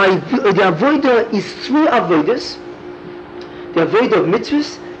that the Avodah is three Avodas: the Avodah of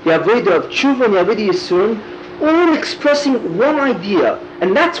mitzvahs, the Avodah of tshuva, and the Avodah Yisurin, all expressing one idea.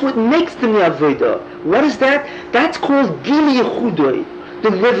 And that's what makes them the Avodah. What is that? That's called Gili Yechudoi,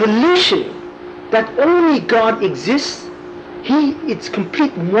 the revelation that only God exists. It's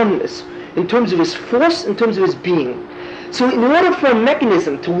complete oneness in terms of his force, in terms of his being. So in order for a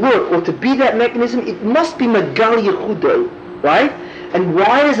mechanism to work or to be that mechanism, it must be Magal Yechudoi, right? And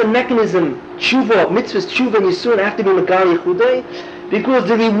why is a mechanism, tshuva, mitzvahs, tshuva, and yisurin, have to be Magal Yechudoi? Because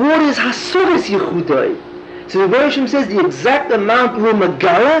the reward is Hasuras Yechudoi. So the Rebbe Hashem says the exact amount you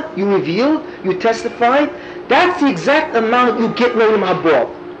Magala, you reveal, you testify, that's the exact amount you get in Olam Haba.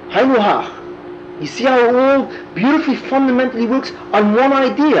 Haynu Hach. You see how it all beautifully fundamentally works on one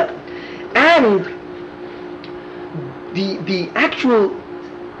idea. And the actual,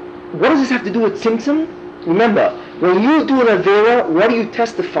 what does this have to do with Tzimtzum? Remember, when you do an Avera, what are you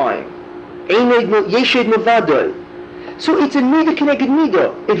testifying? Yeshid Mevadoi. So it's a Mida Keneged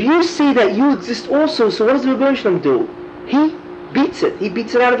Mida. If you see that you exist also, so what does the Rebbe Hashem do? He beats it. He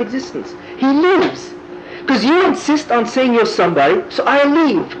beats it out of existence. He leaves. Because you insist on saying you're somebody, so I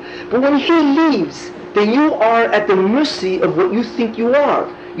leave. But when he leaves, then you are at the mercy of what you think you are.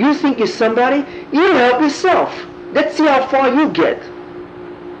 You think you're somebody, you help yourself. Let's see how far you get.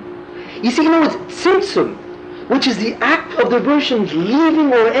 You see, it's Tzimtzum, which is the act of the version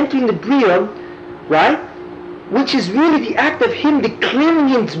leaving or entering the Bria, right? Which is really the act of him declaring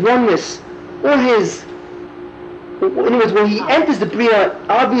his oneness, or his, in other words, when he enters the Bria,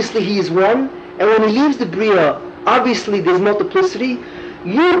 obviously he is one, and when he leaves the Bria, obviously there's multiplicity.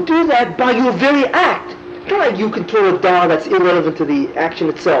 You do that by your very act. It's not like you control a dial that's irrelevant to the action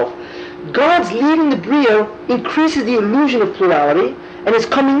itself. God's leaving the Bria increases the illusion of plurality, and his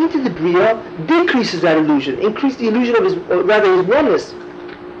coming into the Bria decreases that illusion, increases the illusion of his oneness.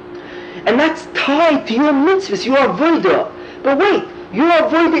 And that's tied to your mitzvahs, your avodah. But wait, your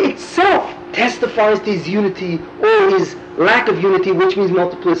avodah itself testifies to his unity or his lack of unity, which means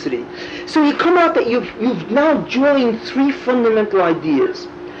multiplicity. So you come out that you've now joined three fundamental ideas.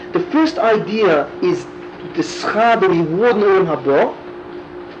 The first idea is the schar, the reward in Olam Haba,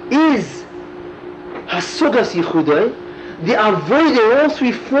 is Hasugas Yechudai. The avodah in all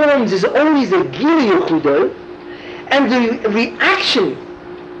three forms is always a Gili Yechudai. And the reaction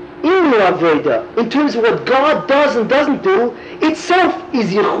in your avodah, in terms of what God does and doesn't do, itself is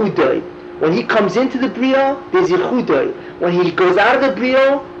Yechudai. When he comes into the Bria, there's Yechudai. When he goes out of the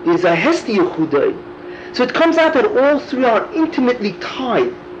Bria, there's a Hesti Yechudai. So it comes out that all three are intimately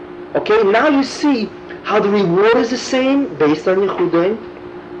tied. Okay, now you see how the reward is the same, based on Yechudai.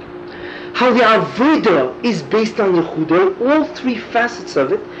 How the avodah is based on Yechudai, all three facets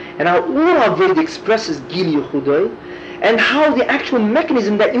of it, and how all avodah expresses Gili Yechudai, and how the actual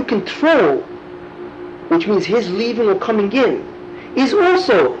mechanism that you control, which means his leaving or coming in, is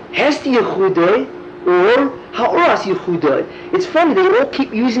also Hesti Yechudai or Ha'oras Yechudai. It's funny, they all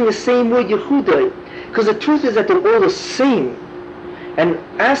keep using the same word Yechudai, because the truth is that they're all the same. And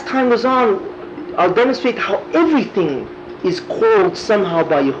as time goes on, I'll demonstrate how everything is called somehow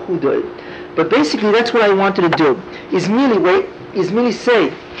by Yechudai. But basically that's what I wanted to do, is merely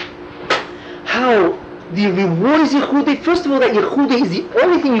say how the reward is Yechudai. First of all, that Yechudai is the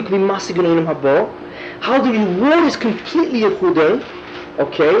only thing you can be masig in Olam Haba. How the reward is completely Yechudai,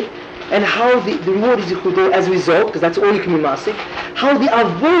 okay? And how the reward is Yechudai as a result, because that's all you can be masig. How the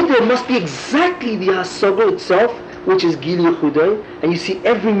avodah must be exactly the hasaga itself, which is Gili Yechudai. And you see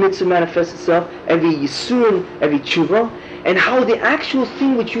every mitzvah manifest itself, every yisurin, every tshuva. And how the actual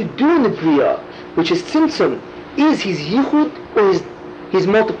thing which you do in the Bria, which is Tzimtzum, is his yichud or his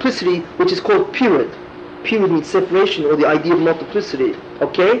multiplicity, which is called Pirud. Pirud means separation, or the idea of multiplicity,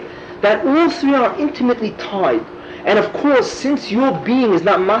 okay? That all three are intimately tied. And of course, since your being is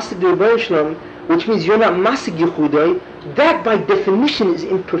not masig the Rebbe Shalom, which means you're not masig Yechudai, that by definition is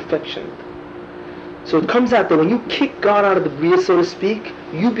imperfection. So it comes out that when you kick God out of the Bria, so to speak,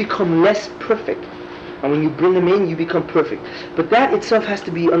 you become less perfect. And when you bring him in, you become perfect. But that itself has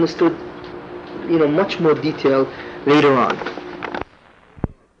to be understood, much more detail later on.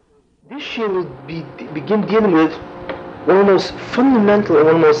 This year we'll begin dealing with one of the most fundamental and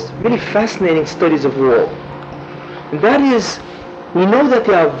one of the most really fascinating studies of all. And that is, we know that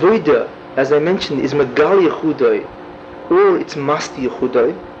the Avodah, as I mentioned, is Megali Yechudai, or it's Masti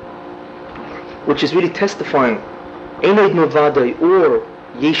Yechudai, which is really testifying Einoid Mevadai or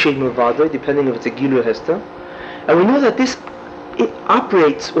Yeshed Mevadai, depending if it's a Gilu or Hester. And we know that this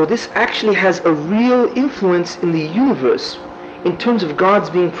operates, or this actually has a real influence in the universe in terms of God's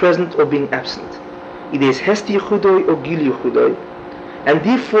being present or being absent. It is Hester Yechudai or Gilu Yechudai, and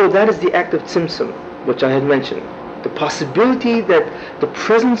therefore that is the act of Tzimtzum, which I had mentioned. The possibility that the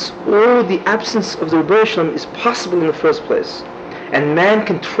presence or the absence of the Rebbe Shalom is possible in the first place, and man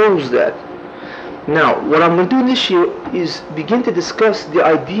controls that. Now, what I'm going to do this year is begin to discuss the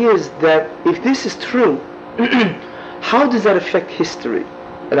ideas that if this is true, how does that affect history?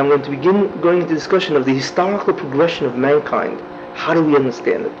 And I'm going to begin going into discussion of the historical progression of mankind. How do we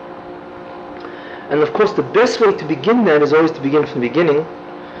understand it? And of course, the best way to begin that is always to begin from the beginning,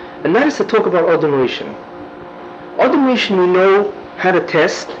 and that is to talk about Adam Rishon. Adam Rishon, we know, had a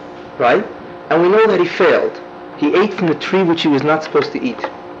test, right? And we know that he failed. He ate from the tree which he was not supposed to eat.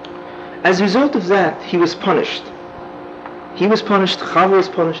 As a result of that, he was punished. He was punished, Chava was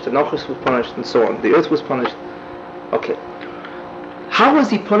punished, the Nochos was punished, and so on. The earth was punished. Okay. How was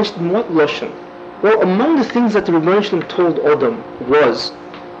he punished? In what lashon? Well, among the things that the Rebbe Shalom told Adam was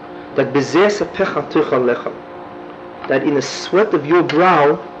that Bezeh Sapecha Tuchal Lechem, that in the sweat of your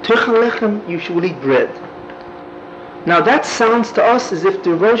brow, Tuchal Lechem, you should eat bread. Now that sounds to us as if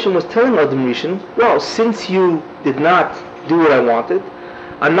the Rebbe Shalom was telling Adam Rishon, well, since you did not do what I wanted,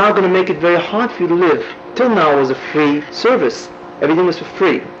 I'm now going to make it very hard for you to live. Till now it was a free service. Everything was for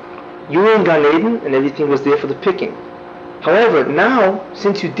free. You were in Gan Eden and everything was there for the picking. However, now,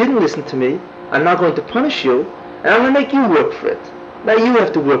 since you didn't listen to me, I'm now going to punish you, and I'm going to make you work for it. Now you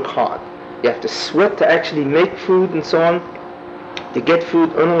have to work hard. You have to sweat to actually make food and so on, to get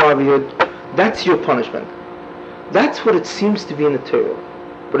food, earn a livelihood. That's your punishment. That's what it seems to be in the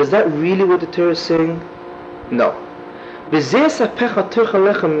Torah. But is that really what the Torah is saying? No. Bezeh Sapecha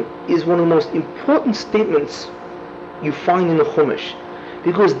Tuchal Lechem is one of the most important statements you find in the Chumash,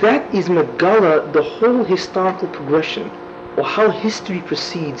 because that is Megala, the whole historical progression, or how history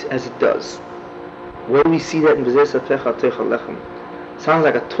proceeds as it does. Where do we see that in Bezeh Sapecha Tuchal Lechem? Sounds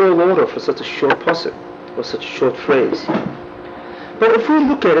like a tall order for such a short pasuk, or such a short phrase. But if we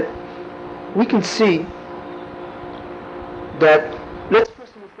look at it, we can see that, let's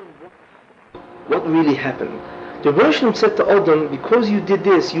first understand what really happened. The Rebbe Shalom said to Adam, because you did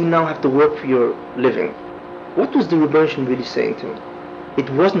this, you now have to work for your living. What was the Rebbe Shalom really saying to him? It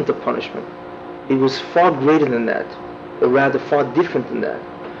wasn't a punishment. It was far greater than that, or rather far different than that.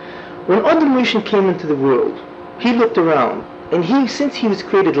 When Adam Rishon came into the world, he looked around, and since he was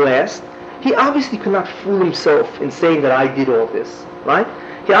created last, he obviously could not fool himself in saying that I did all this, right?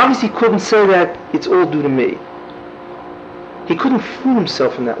 He obviously couldn't say that it's all due to me. He couldn't fool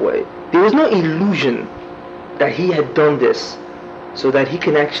himself in that way. There was no illusion that he had done this so that he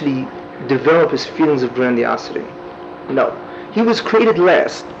can actually develop his feelings of grandiosity. No. He was created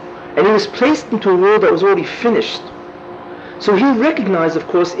last, and he was placed into a world that was already finished. So he recognized, of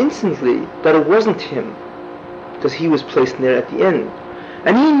course, instantly that it wasn't him, because he was placed there at the end.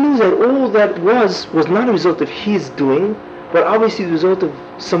 And he knew that all that was not a result of his doing, but obviously the result of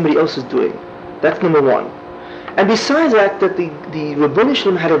somebody else's doing. That's number one. And besides that, the Rebbe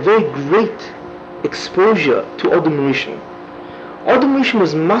Shalom had a very great exposure to Adam Rishon. Adam Rishon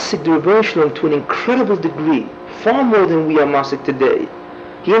was masik the Rebbe Shalom to an incredible degree, far more than we are masik today.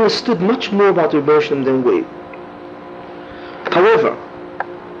 He understood much more about the Rebbe Shalom than we. However,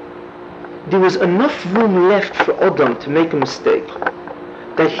 there was enough room left for Adam to make a mistake,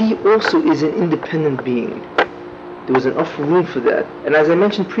 that he also is an independent being. There was enough room for that. And as I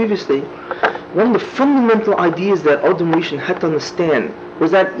mentioned previously, one of the fundamental ideas that Adam Rishon had to understand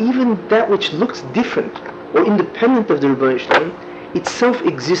was that even that which looks different or independent of the Rebbe Shalom itself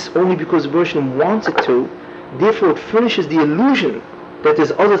exists only because the Rebbe Shalom wants it to. Therefore it furnishes the illusion that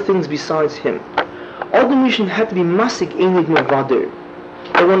there's other things besides him. Adam Rishon had to be masik einig mevader.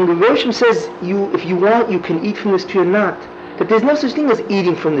 That when the Rebbe Shalom says, if you want, you can eat from this tree or not, that there's no such thing as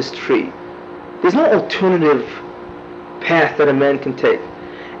eating from this tree. There's no alternative path that a man can take.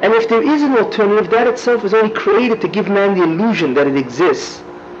 And if there is an alternative, that itself is only created to give man the illusion that it exists.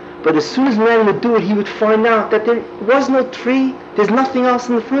 But as soon as man would do it, he would find out that there was no tree, there's nothing else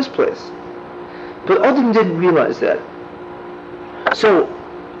in the first place. But Adam didn't realize that. So,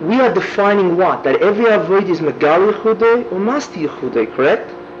 we are defining what? That every avoid is Megali Yechudei or Masti Yechudei,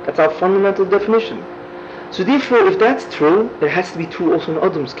 correct? That's our fundamental definition. So therefore, if that's true, it has to be true also in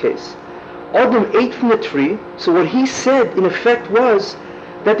Adam's case. Adam ate from the tree, so what he said in effect was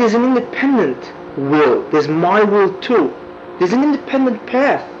that there's an independent will. There's my will too. There's an independent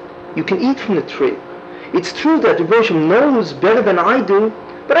path. You can eat from the tree. It's true that the Rebbe knows better than I do,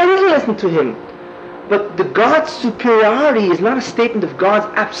 but I didn't listen to him. But the God's superiority is not a statement of God's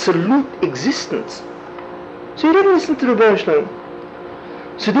absolute existence. So he didn't listen to the Rebbe.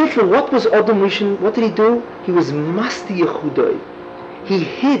 So therefore, what was Adam Rishon? What did he do? He was Masti Yechudai. He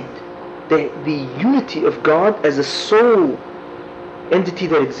hid the unity of God as a sole entity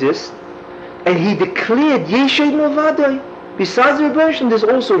that exists, and he declared Yeshua Milvadai. Besides the Rebbe, there's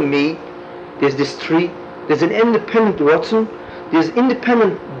also me. There's this tree. There's an independent Ratzon. There's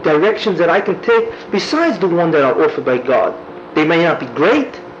independent directions that I can take besides the one that are offered by God. They may not be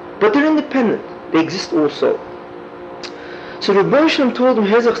great, but they're independent. They exist also. So the Rebbe Shalom told him,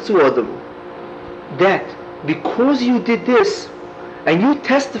 Hezach zu Adam, that because you did this, and you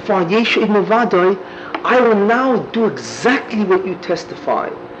testified Yeshua Milvadai, I will now do exactly what you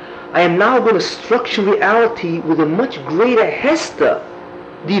testified. I am now going to structure reality with a much greater Hester,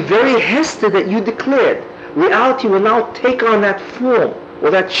 the very Hester that you declared. Reality will now take on that form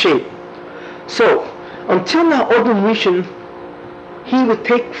or that shape. So, until now, Adam Rishon, he would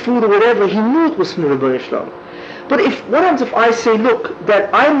take food or whatever, he knew it was from the Rebbe Shalom. But what happens if I say, look, that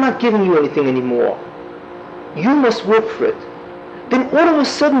I'm not giving you anything anymore, you must work for it? Then all of a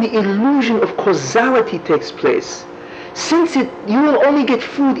sudden the illusion of causality takes place. Since you will only get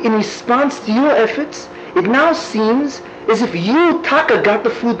food in response to your efforts, it now seems as if you, Taka, got the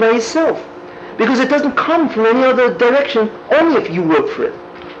food by yourself. Because it doesn't come from any other direction, only if you work for it.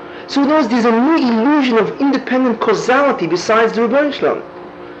 So there's a new illusion of independent causality besides the Rebbe Shalom.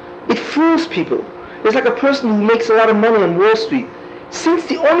 It fools people. It's like a person who makes a lot of money on Wall Street. Since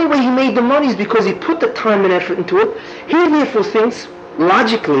the only way he made the money is because he put the time and effort into it, he therefore thinks,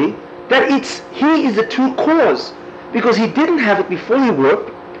 logically, that he is the true cause. Because he didn't have it before he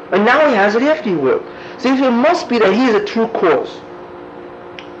worked, and now he has it after he worked. So it must be that he is a true cause,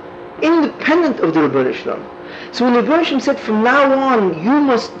 independent of the Rebbe Shalom. So when the Rebbe Shalom said, from now on,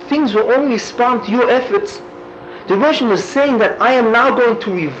 things will only respond to your efforts, the Rebbe Shalom was saying that I am now going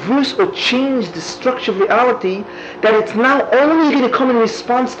to reverse or change the structure of reality, that it's now only going to come in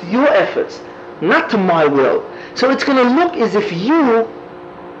response to your efforts, not to my will. So it's going to look as if you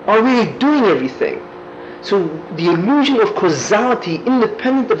are really doing everything. So the illusion of causality,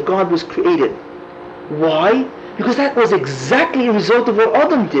 independent of God, was created. Why? Because that was exactly a result of what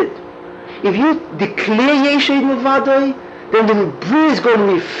Adam did. If you declare Yeshua Milvadai, then the Bria is going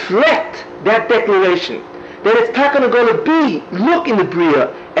to reflect that declaration. That it's not going to be, look in the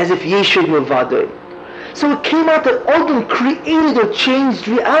Bria as if Yeshua Milvadai. So it came out that Adam created or changed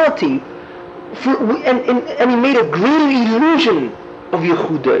reality, and he made a greater illusion of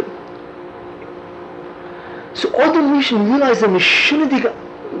Yehudai. So Adam Rishon realized that Meshunadiga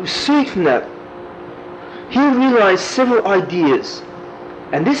saved from that. He realized several ideas.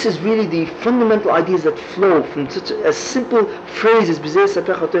 And this is really the fundamental ideas that flow from such a simple phrase as B'zeh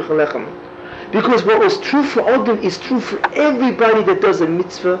Sapecha Toich Lechem. Because what was true for Adam is true for everybody that does a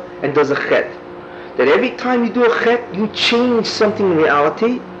mitzvah and does a chet. That every time you do a chet, you change something in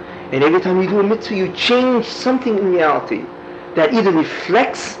reality. And every time you do a mitzvah, you change something in reality that either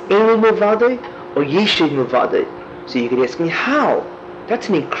reflects Ein Milvadai or Yeshua Milvadai. So you could ask me, how? That's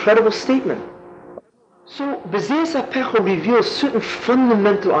an incredible statement. So B'zeh Sapecha reveals certain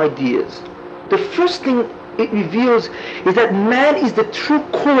fundamental ideas. The first thing it reveals is that man is the true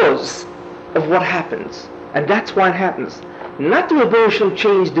cause of what happens. And that's why it happens. Not the Rebbe Shalom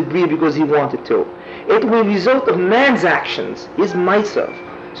changed the Bria because he wanted to. It will result of man's actions, his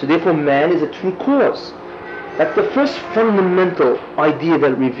ma'asav. So therefore man is a true cause. That's the first fundamental idea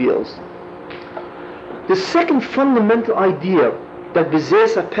that it reveals. The second fundamental idea that B'zeh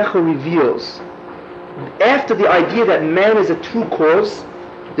Sapecha reveals, after the idea that man is a true cause,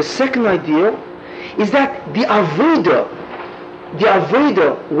 the second idea is that the avodah,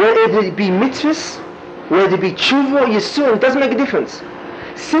 whether it be mitzvahs, whether it be tshuva or yisur, it doesn't make a difference.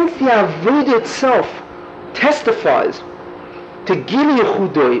 Since the avodah itself testifies to gili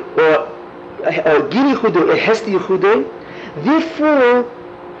yechudoi or gili yechudoi or hesti yechudoi, therefore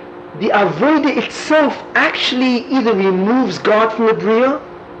the avodah itself actually either removes God from the bria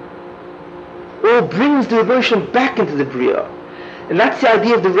or brings the Rebbe Shalom back into the bria. And that's the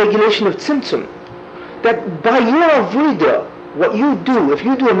idea of the regulation of tzimtzum. That by your avodah, what you do, if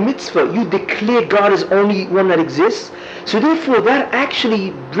you do a mitzvah, you declare God as only one that exists. So therefore that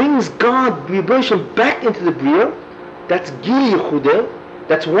actually brings God, the Rebbe Shalom, back into the bria. That's gili yechudeh.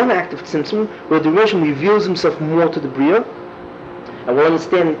 That's one act of tzimtzum, where the Rebbe Shalom reveals himself more to the bria. And we'll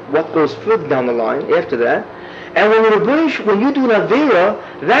understand what goes further down the line after that. And when you do an Avera,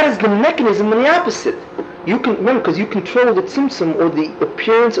 that is the mechanism in the opposite. You can, remember, because you control the tzimtzum, or the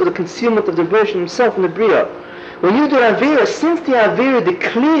appearance or the concealment of the Rebbeinu himself in the Bria. When you do an Avera, since the Avera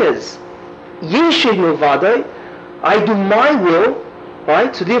declares, Yeshid Milvadai, I do my will,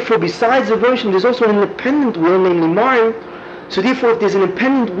 right? So therefore, besides the Rebbeinu, there's also an independent will, namely mine. So therefore, if there's an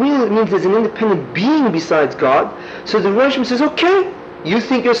independent will, it means there's an independent being besides God. So the Rebbeinu says, okay, you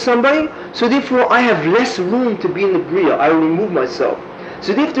think you're somebody, so therefore I have less room to be in the Bria. I will remove myself.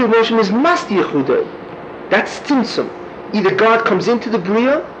 So therefore the Rebbeinu is Masti Yechudai. That's tzimtzum. Either God comes into the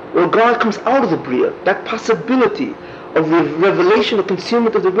Bria, or God comes out of the Bria. That possibility of revelation or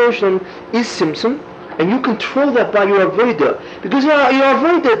concealment of the Rebbeinu is tzimtzum, and you control that by your avodah. Because your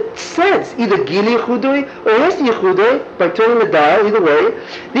avodah says either Gili Yechudai or Esti Yechudai, by turning the dial, either way.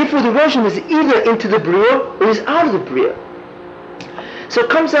 Therefore the Rebbeinu is either into the Bria or is out of the Bria. So it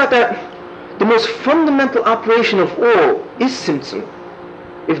comes out that the most fundamental operation of all is tzimtzum.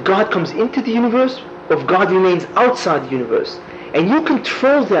 If God comes into the universe, or if God remains outside the universe. And you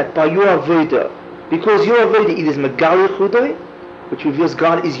control that by your avodah, because your avodah either is Megali Yechudai, which reveals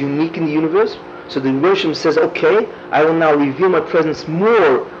God is unique in the universe. So the Rebbeinu says, okay, I will now reveal my presence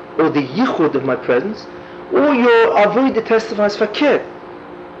more, or the yichud of my presence, or your avodah testifies fakir.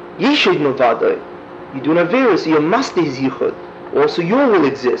 Yeshid Milvadai. You do an avera, so your master is yichud. Also your will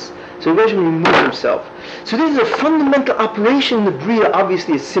exists. So the Rebbeinu removes himself. So this is a fundamental operation in the Bria,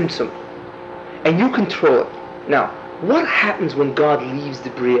 obviously is tzimtzum. And you control it. Now, what happens when God leaves the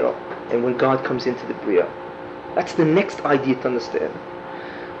Bria and when God comes into the Bria? That's the next idea to understand.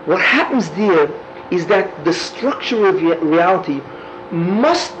 What happens there is that the structure of reality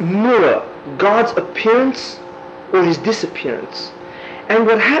must mirror God's appearance or his disappearance. And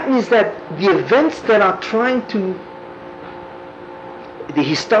what happens is that the events that are trying to, the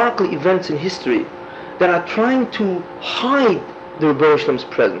historical events in history that are trying to hide the Rebbeinu Shalom's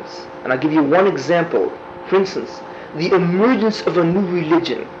presence. And I'll give you one example. For instance, the emergence of a new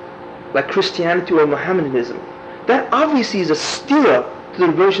religion, like Christianity or Mohammedanism. That obviously is a steer to the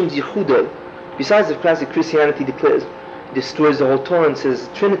Rebbeinu Shalom's Yehuda. Besides the classic Christianity declares, destroys the whole Torah and says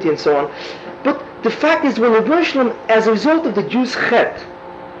Trinity and so on. But the fact is, when the Rebbeinu Shalom, as a result of the Jews' chet,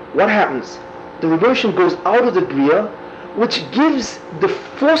 what happens? The Rebbeinu Shalom goes out of the Bria, which gives the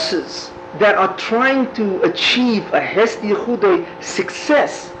forces that are trying to achieve a Hesti Yehudai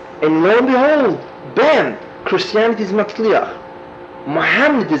success. And lo and behold, bam, Christianity is matzliach.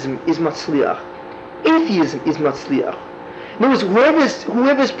 Mohammedanism is matzliach. Atheism is matzliach. In other words,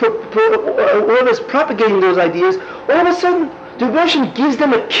 whoever's propagating those ideas, all of a sudden, the Rebbeinu gives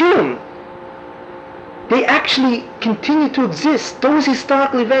them a kiln. They actually continue to exist. Those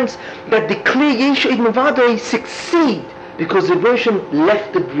historical events that declare Yeshua Ibn Vadai succeed because the Rebbeinu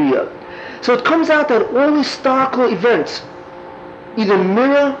left the Bria. So it comes out that all historical events either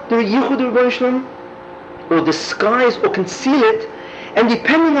mirror the Yichud of Rebbeinu or disguise or conceal it, and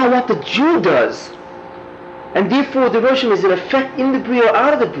depending on what the Jew does, and therefore the Rebbeinu is in effect in the Bria or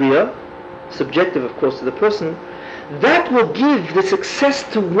out of the Bria, subjective of course to the person, that will give the success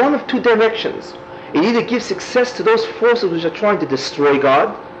to one of two directions. It either gives success to those forces which are trying to destroy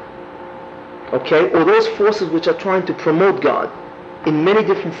God, okay, or those forces which are trying to promote God in many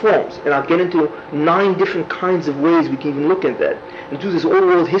different forms. And I'll get into 9 different kinds of ways we can even look at that. And through this whole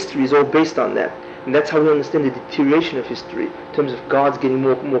world history is all based on that. And that's how we understand the deterioration of history, in terms of God's getting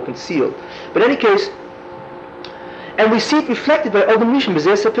more concealed. But in any case, and we see it reflected by Adam Rishon,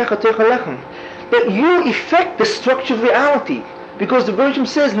 that you affect the structure of reality. Because the Virgin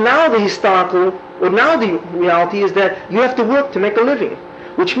says now the historical, or now the reality is that you have to work to make a living.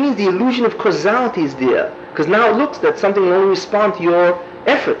 Which means the illusion of causality is there. Because now it looks that something will only respond to your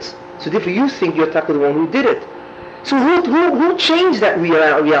efforts. So therefore you think you're the one who did it. So who changed that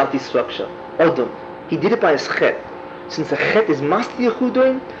reality structure? Adam. He did it by his chet. Since the chet is Masti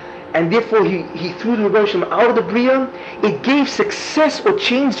Yehudoin, and therefore he threw the Rebbeinu out of the Bria, it gave success or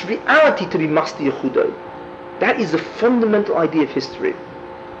changed reality to be Masti Yehudoin. That is the fundamental idea of history.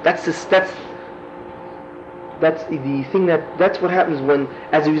 That's the thing that's what happens when,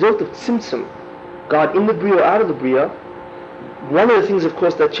 as a result of tzimtzum, God in the Bria or out of the Bria, one of the things of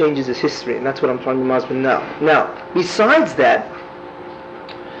course that changes is history, and that's what I'm trying to masbir now. Now, besides that,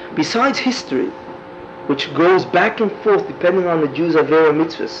 besides history, which goes back and forth depending on the Jews' Avera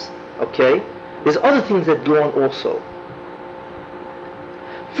mitzvahs, okay, there's other things that go on also.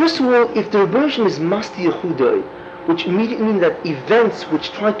 First of all, if the Rebbeinu is Masti Yehudai, which immediately means that events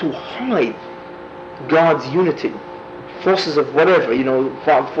which try to hide God's unity, forces of whatever,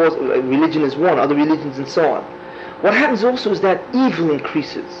 religion is one, other religions and so on. What happens also is that evil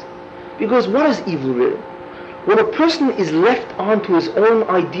increases. Because what is evil really? when a person is left onto his own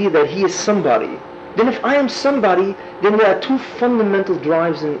idea that he is somebody, then if I am somebody, then there are two fundamental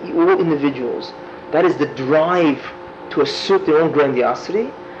drives in all individuals. That is the drive to assert their own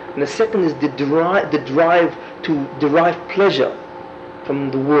grandiosity, and the second is the drive to derive pleasure from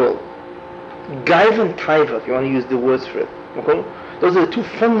the world. Gaiva and Taiva, if you want to use the words for it. Okay? Those are the two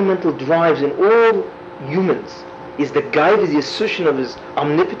fundamental drives in all humans. Is the Gaiva is the assertion of his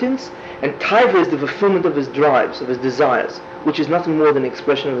omnipotence, and Taiva is the fulfillment of his drives, of his desires, which is nothing more than an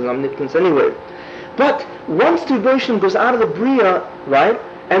expression of his omnipotence anyway. But once the Rebbeinu goes out of the Bria, right,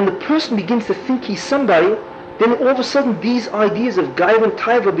 and the person begins to think he's somebody, then all of a sudden these ideas of Gaiva and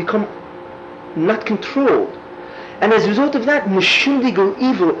Taiva become not controlled. And as a result of that, mashundig or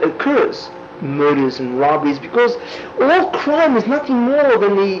evil occurs. Murders and robberies, because all crime is nothing more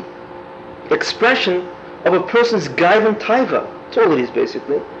than the expression of a person's Gaiva and Taiva. That's all it is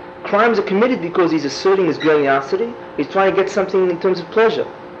basically. Crimes are committed because he's asserting his grandiosity, he's trying to get something in terms of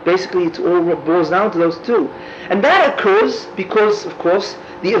pleasure. Basically, it all boils down to those two. And that occurs because, of course,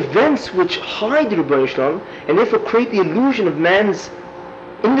 the events which hide the Rebbeinu Shalom and therefore create the illusion of man's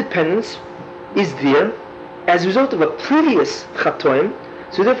independence is there as a result of a previous Chatoim.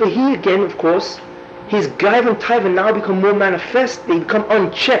 So therefore he again, of course, his Gaiva and Taiva now become more manifest, they become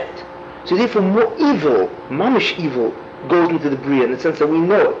unchecked. So therefore more evil, mamish evil, goes into the Bria in the sense that we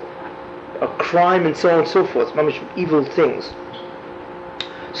know it. A crime and so on and so forth, mamish evil things.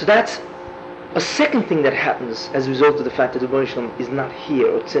 So that's a second thing that happens as a result of the fact that the Rebbeinu Shalom is not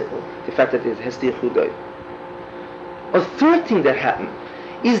here, or the fact that it has Hesed Yechudai. A third thing that happened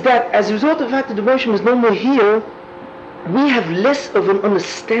is that as a result of the fact that the Rebbeinu Shalom is no more here, we have less of an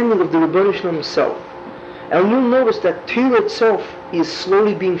understanding of the Rebbeinu Shalom himself. And you'll notice that Torah itself is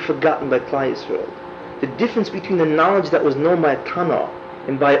slowly being forgotten by Klal Yisrael. The difference between the knowledge that was known by Tana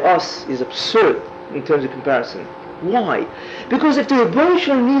and by us is absurd in terms of comparison. Why? Because if the Rebbeinu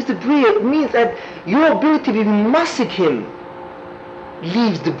Shalom leaves the Bria, it means that your ability to be masik him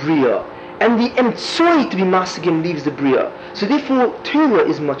leaves the Bria, and the emtsoi to be masik him leaves the Bria. So therefore Torah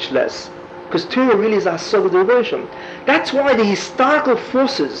is much less, because Torah really is our soul of the Rebbeinu Shalom. That's why the historical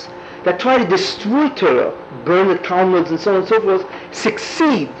forces that try to destroy Torah, burn the Talmuds and so on and so forth,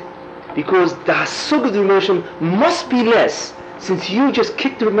 succeed, because the Hasug of the Rebbeinu Shalom must be less, since you just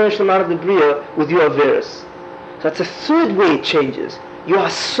kicked the Rebbeinu Shalom out of the Bria with your Averis. So that's a third way it changes. Your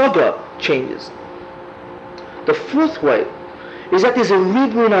Hasaga changes. The fourth way is that there's a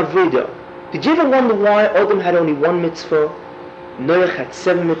Ribu in Aveda. Did you ever wonder why Adam had only one mitzvah? Noach had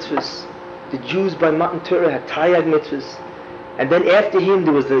 7 mitzvahs. The Jews by Matan Torah had Taryag mitzvahs. And then after him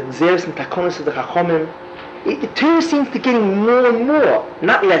there was the Xeris and Takonis of the Chachomim. The Torah seems to be getting more and more,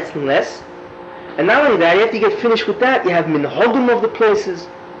 not less and less. And not only that, after you get finished with that, you have Minhagim of the places,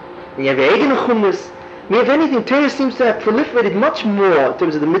 and you have Egen Chumas. If anything, Torah seems to have proliferated much more in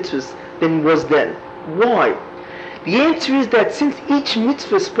terms of the mitzvahs than it was then. Why? The answer is that since each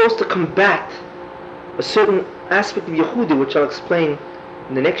mitzvah is supposed to combat a certain aspect of Yehuda, which I'll explain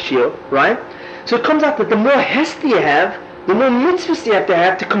in the next year, right? So it comes out that the more Hester you have, the more mitzvahs you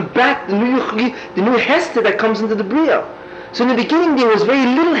have to combat the new Hester that comes into the Bria. So in the beginning there was very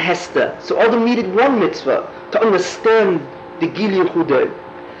little Hester, so Adam needed one mitzvah to understand the Gil Yehuda.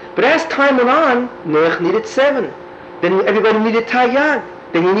 But as time went on, Noach needed 7. Then everybody needed Taryag.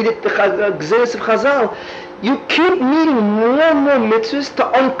 Then you needed the Gzeres of Chazal. You keep needing more and more mitzvahs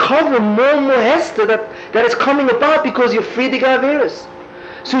to uncover more and more Hester that is coming about because you're free to Gaveris.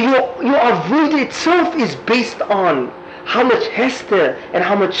 So your Avodah itself is based on how much Hester and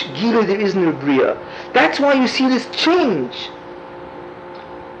how much Gilu there is in the Bria. That's why you see this change.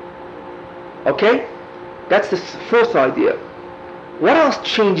 Okay? That's the fourth idea. What else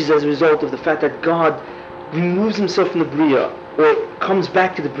changes as a result of the fact that God removes himself from the Bria, or comes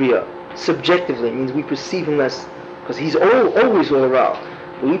back to the Bria? Subjectively, it means we perceive him less, because he's always all around.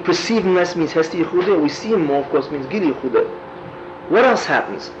 When we perceive him less means Hester Yehuda, we see him more, of course, means Gil Yehuda. What else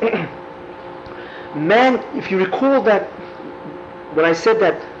happens? Man, if you recall that, when I said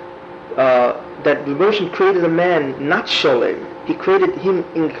that that the Rebbeinu created a man not Sholem, he created him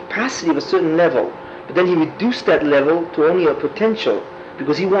in capacity of a certain level, but then he reduced that level to only a potential,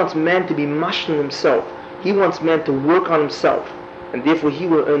 because he wants man to be mashing himself. He wants man to work on himself, and therefore he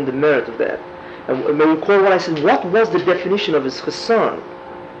will earn the merit of that. And may recall what I said, what was the definition of his chesron?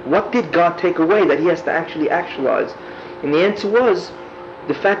 What did God take away that he has to actually actualize? And the answer was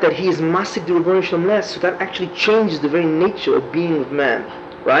the fact that he is masik the Rebbeinu Shalom less, so that actually changes the very nature of being of man,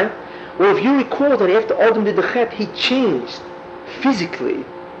 right? Well, if you recall that after Adam did the chet, he changed physically.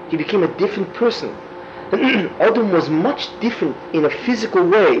 He became a different person. Adam was much different in a physical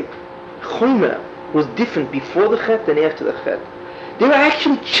way. Chomer, was different before the Chet and after the Chet. There were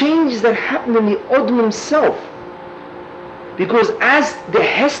actually changes that happened in the Adam himself. Because as the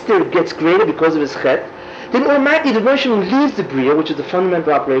Hester gets greater because of his Chet, then automatically the version leaves the Bria, which is the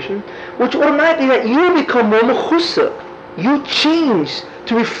fundamental operation, which automatically that you become more mechusa. You change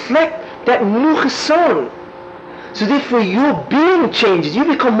to reflect that new chesron. So therefore your being changes, you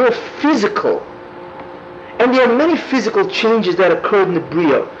become more physical. And there are many physical changes that occurred in the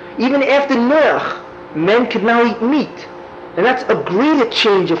Bria. Even after Noach, men could now eat meat. And that's a greater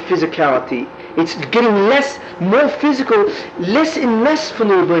change of physicality. It's getting more physical, less and less from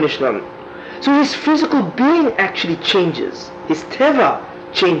the Rebbeinu Shalom. So his physical being actually changes. His teva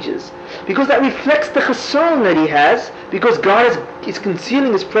changes. Because that reflects the chesron that he has, because God is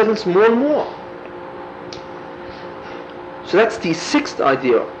concealing his presence more and more. So that's the sixth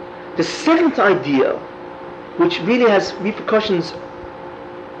idea. The seventh idea, which really has repercussions,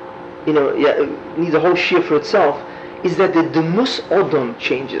 needs a whole shir for itself, is that the demus Adam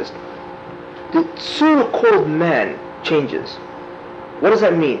changes. The tzura called man changes. What does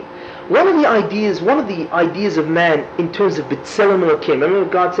that mean? One of the ideas of man in terms of B'Tselem Elokim. Remember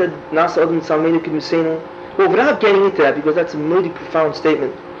what God said, Nasa Adam Salmeinu K'Musenu? Well, without getting into that, because that's a really profound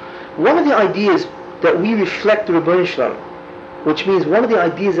statement, one of the ideas that we reflect the Rebbeinu Shalom, which means one of the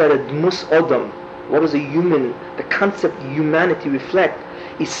ideas that a Demus Adam, what does a human, the concept of humanity reflect,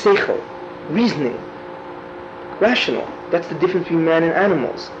 is seichel, reasoning, rational. That's the difference between man and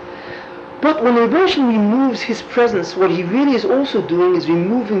animals. But when the Rebbeinu Shalom removes his presence, what he really is also doing is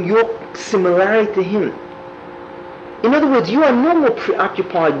removing your similarity to him. In other words, you are no more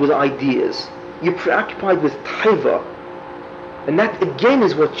preoccupied with ideas. You're preoccupied with taiva. And that again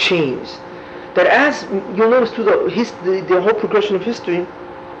is what changed. That as you'll notice through the whole progression of history,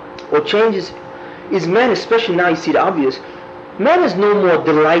 what changes is man, especially now you see the obvious, man has no more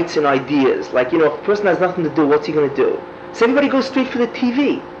delights in ideas. Like, if a person has nothing to do, what's he going to do? So everybody goes straight for the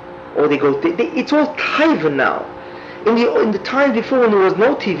TV. Or it's all taiva now. In the times before when there was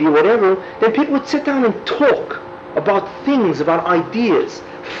no TV or whatever, then people would sit down and talk about things, about ideas.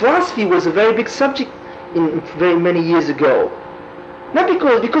 Philosophy was a very big subject in very many years ago. Not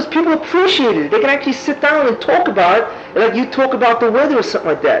because people appreciated it. They could actually sit down and talk about it, like you talk about the weather or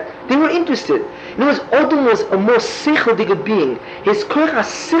something like that. They were interested. In other words, Adam was a more seicheliger being. His koach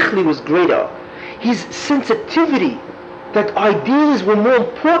ha-seichli was greater. His sensitivity, that ideas were more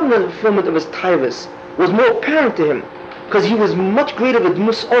important than the fulfillment of his taivas, was more apparent to him. Because he was much greater with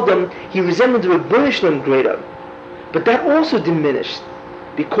Mus Adam, he resembled the Rebbeinu Shalom greater. But that also diminished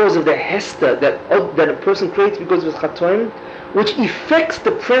because of the hester that a person creates because of his chatoim, which affects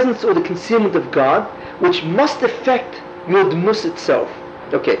the presence or the concealment of God, which must affect your demus itself.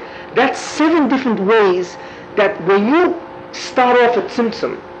 Okay, that's 7 different ways that when you start off at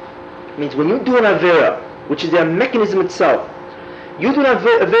tzimtzum, means when you do an avera, which is their mechanism itself, you do an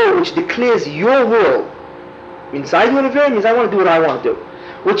avera which declares your will. Means I do an avera means I want to do what I want to do,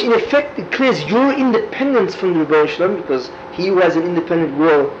 which in effect declares your independence from the Rebbeinu Shalom, because he who has an independent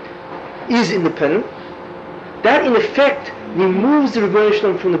will is independent. That in effect removes the Rebbeinu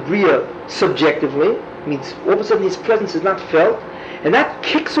Shalom from the Bria subjectively, means all of a sudden his presence is not felt, and that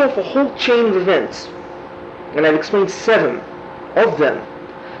kicks off a whole chain of events. And I've explained 7 of them.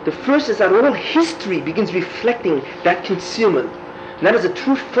 The first is that all history begins reflecting that concealment. And that is a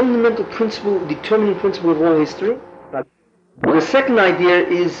true fundamental principle, determining principle of all history. The second idea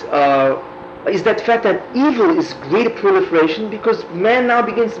is that fact that evil is greater proliferation, because man now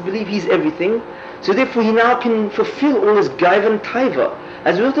begins to believe he's everything. So therefore he now can fulfill all his gaiva and taiva.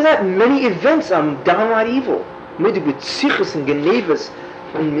 As a result of that, many events are downright evil. Made with sichus and genevas,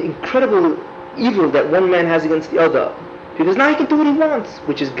 and incredible evil that one man has against the other. Because now he can do what he wants,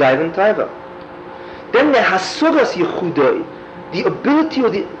 which is gaiva and taiva. Then the hasugas yichudoi, the ability or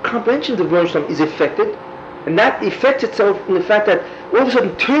the comprehension of the Rebbeinu Shalom is affected, and that affects itself in the fact that all of a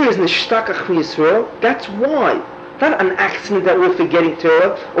sudden Torah is nishtakach from Yisrael. That's why. Not an accident that we're forgetting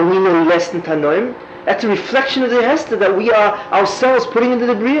Torah or we know less than Tanoim. That's a reflection of the Hester that we are ourselves putting into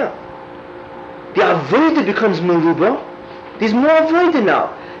the Bria. The Avodah becomes Meruba. There's more Avodah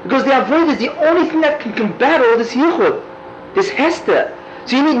now. Because the Avodah is the only thing that can combat all this Yichud, this Hester.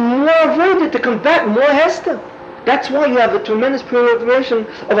 So you need more Avodah to combat more Hester. That's why you have a tremendous proliferation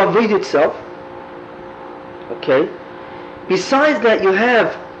of Avodah itself. Okay? Besides that, you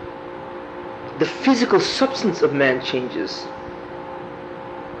have the physical substance of man changes.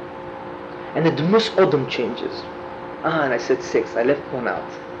 And the Demus Adam changes. And I said 6. I left one out.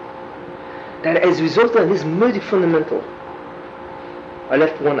 That as a result of this murdic fundamental, I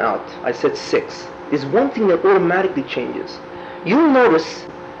left one out. I said 6. There's one thing that automatically changes. You'll notice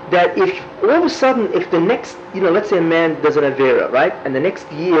that if all of a sudden, if the next, let's say a man does an Avera, right? And the next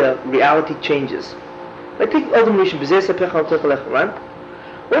year, reality changes. I think Adam Rishon, right?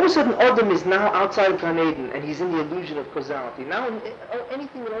 All of a sudden, Adam is now outside of Gan Eden, and he's in the illusion of causality. Now,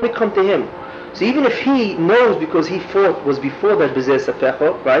 anything will only come to him. So even if he knows, because he thought was before that B'zeh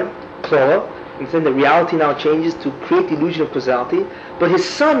Sapecha, right? Clara, and then the reality now changes to create the illusion of causality, but his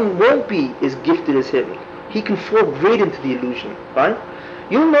son won't be as gifted as him. He can fall right into the illusion, right?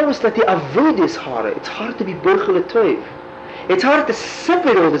 You'll notice that the avoid is harder. It's harder to be Borchel Toiv. It's harder to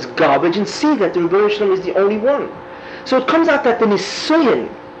separate all this garbage and see that the Rebbe Shalom is the only one. So it comes out that the Nisoyan,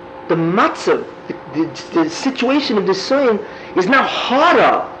 the matzav, the situation of the Nisoyan is now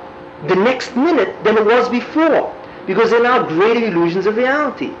harder the next minute than it was before, because they're now greater illusions of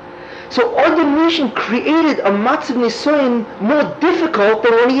reality. So Adam Rishon created a matzav Nisoyan more difficult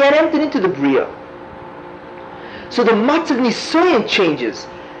than when he had entered into the Bria. So the matzav Nisoyan changes.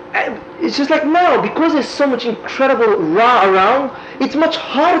 It's just like now, because there's so much incredible Ra around, it's much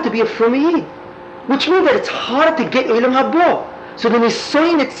harder to be a Frum Yid, which means that it's harder to get Olam Haba. So the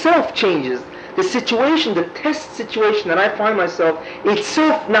Nisoyan itself changes. The situation, the test situation that I find myself,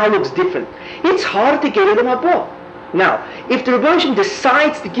 itself now looks different. It's harder to get Olam Haba. Now, if the Rebbe Shalom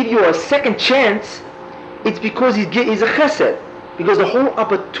decides to give you a second chance, it's because he's a chesed. Because the whole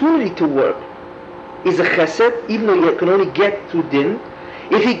opportunity to work is a chesed, even though you can only get through din.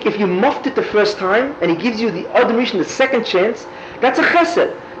 If you muffed it the first time, and he gives you the Adam Rishon the second chance, that's a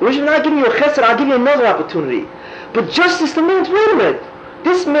chesed. The Rishon, not giving you a chesed, I'll give you another opportunity. But justice demands, wait a minute,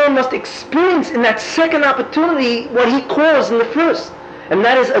 this man must experience in that second opportunity what he caused in the first. And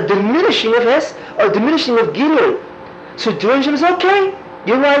that is a diminishing of Hes, or a diminishing of Gilui. So the Rishon is okay,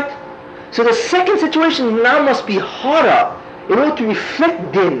 you're right. So the second situation now must be harder. In order to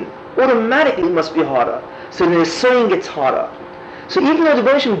reflect din, automatically it must be harder. So the Nisoyan gets harder. So even though the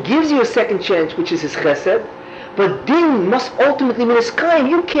Rebbe gives you a second chance, which is his chesed, but din must ultimately be his kind.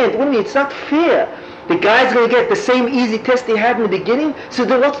 You can't, it's not fair. The guy's going to get the same easy test he had in the beginning, so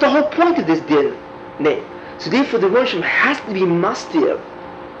then what's the whole point of this din? Nay. So therefore the Rebbe has to be mastir,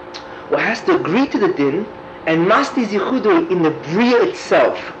 or has to agree to the din, and mastir zichudoi in the bria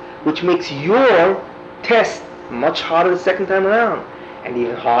itself, which makes your test much harder the second time around, and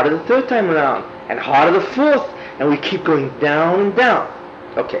even harder the third time around, and harder the fourth, and we keep going down and down.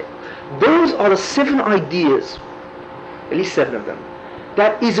 Okay, those are the 7 ideas, at least 7 of them,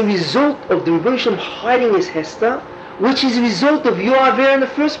 that is a result of the Rebbe Shalom hiding his Hester, which is a result of your Aver in the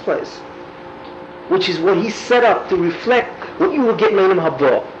first place, which is what he set up to reflect what you will get in Olam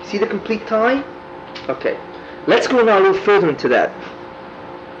Haba. See the complete tie? Okay, let's go now a little further into that.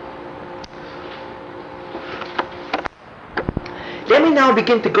 Let me now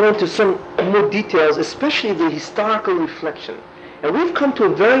begin to go into some more details, especially the historical reflection. And we've come to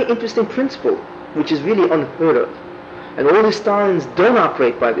a very interesting principle, which is really unheard of. And all historians don't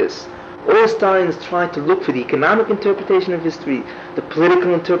operate by this. All historians try to look for the economic interpretation of history, the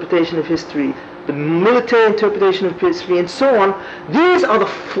political interpretation of history, the military interpretation of history, and so on. These are the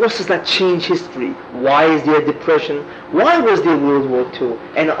forces that change history. Why is there depression? Why was there World War II?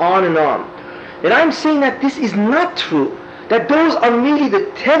 And on and on. And I'm saying that this is not true. That those are merely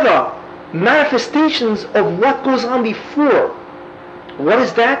the teva manifestations of what goes on before. What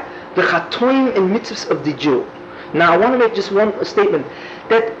is that? The chatoim and mitzvahs of the Jew. Now I want to make just one statement,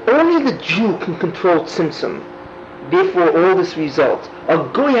 that only the Jew can control tzimtzum. Therefore all this results. A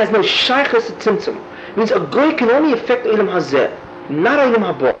goy has no shaychus to tzimtzum. It means a goy can only affect Olam Hazeh, not Olam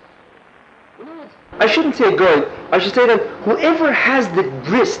Haba. I shouldn't say a goy, I should say that whoever has the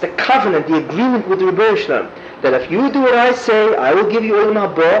bris, the covenant, the agreement with the Rebbe Shalom, that if you do what I say, I will give you Olam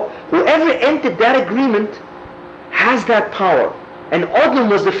Haba, whoever entered that agreement has that power. And Adam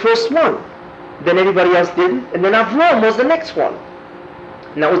was the first one. Then everybody else didn't, and then Avram was the next one.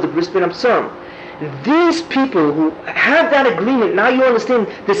 And that was the Bris Ben Absalom. These people who have that agreement, now you understand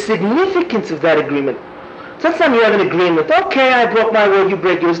the significance of that agreement. So that's not you have an agreement, okay, I broke my word, you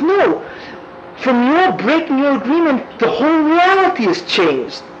break yours. No. From your breaking your agreement, the whole reality is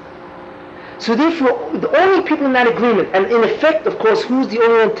changed. So therefore, the only people in that agreement, and in effect, of course, who's the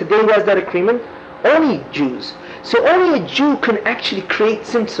only one today who has that agreement? Only Jews. So only a Jew can actually create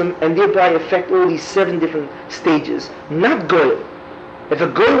tzimtzum and thereby affect all these 7 different stages, not Goy. If a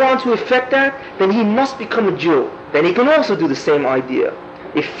Goy wants to affect that, then he must become a Jew. Then he can also do the same idea.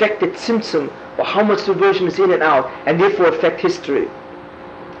 Affect the tzimtzum, or how much the version is in and out, and therefore affect history.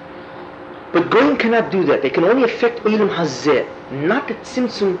 But Goyim cannot do that. They can only affect Olam Hazeh, not the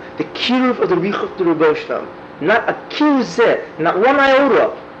tzimtzum, the kiruv of the Richuv to Rebbe Shalom. Not a kiruv not one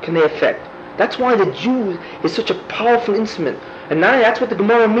iota can they affect. That's why the Jew is such a powerful instrument. And now that's what the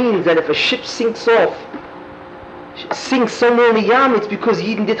Gemara means, that if a ship sinks somewhere in the Yam, it's because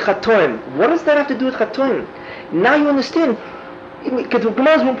Yidden did Chatoim. What does that have to do with Chatoim? Now you understand. Because the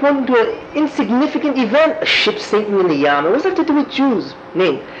Gemara is pointing to an insignificant event, a ship sinking in the Yam. What does that have to do with Jews?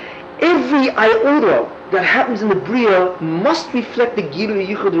 Name. Every iota that happens in the Bria must reflect the Gilui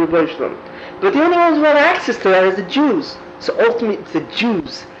Yichud Rebbe Shalom. But the only ones who have access to that is the Jews. So ultimately it's the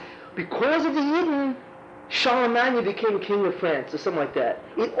Jews. Because of the Yidden, Charlemagne became king of France or something like that.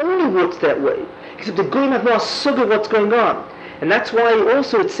 It only works that way. Except the Goyim have no sugya what's going on. And that's why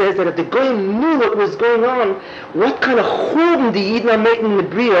also it says that if the Goyim knew what was going on, what kind of churban the Yidden are making in the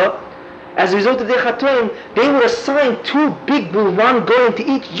Bria, as a result of their chatoim, they would assign 2 big Bulvan Goyim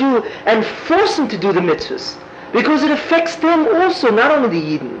to each Jew and force them to do the mitzvahs. Because it affects them also, not only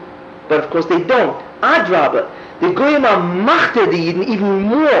the Yidden. But of course they don't. Adrabah, the Goyim are machter the Yidden even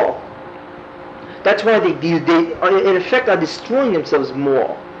more. That's why they in effect are destroying themselves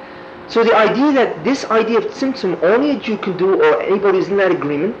more. So the idea that this idea of tzimtzum only a Jew can do, or anybody who's in that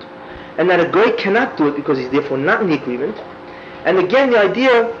agreement, and that a Goy cannot do it because he's therefore not in the agreement. And again the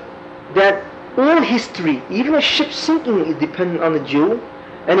idea that all history, even a ship sinking, is dependent on the Jew.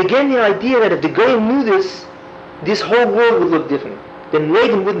 And again the idea that if the Goy knew this whole world would look different. Then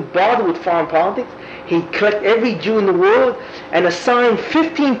Reagan wouldn't bother with foreign politics. He'd collect every Jew in the world and assign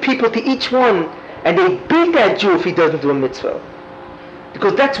 15 people to each one, and they beat that Jew if he doesn't do a mitzvah.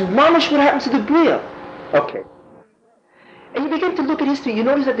 Because that's mamish what happens to the Bria. Okay. And you begin to look at history, you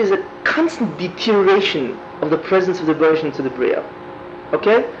notice that there's a constant deterioration of the presence of the version to the Bria.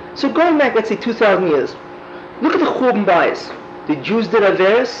 Okay? So going back, let's say 2,000 years, look at the Churban Bayis. The Jews did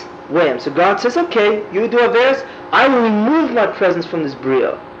Averis, wham. So God says, okay, you do Averis, I will remove my presence from this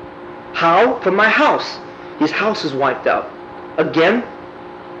Bria. How? From my house. His house is wiped out. Again,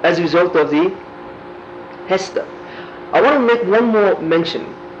 as a result of the Hester. I want to make one more mention,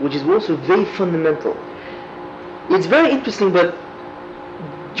 which is also very fundamental. It's very interesting, but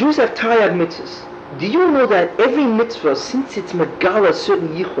Jews have Taryag mitzvahs. Do you know that every mitzvah, since it's Megala, a certain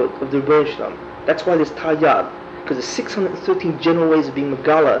yichud of the Rebbe Shalom, that's why there's Taryag, because there's 613 general ways of being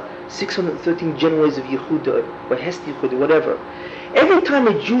Megala, 613 general ways of Yehuda, or Hester Yehuda, whatever. Every time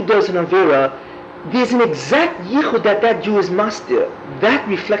a Jew does an Avera, there's an exact yichud that Jew is master. That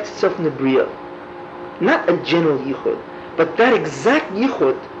reflects itself in the Bria. Not a general yichud, but that exact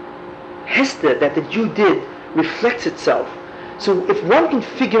yichud, Hester, that the Jew did, reflects itself. So if one can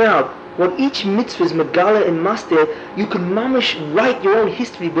figure out what each mitzvah is Megala and master, you can mamish write your own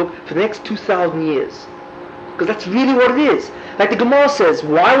history book for the next 2,000 years. Because that's really what it is. Like the Gemara says,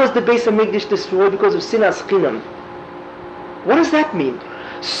 why was the Beis HaMikdash destroyed? Because of sinas chinam. What does that mean?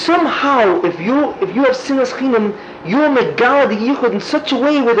 Somehow, if you have sinas chinam, you're Megala the yichud in such a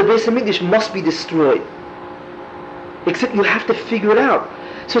way where the Beis HaMikdash must be destroyed. Except you have to figure it out.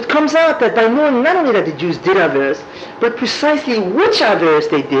 So it comes out that by knowing not only that the Jews did Averis, but precisely which Averis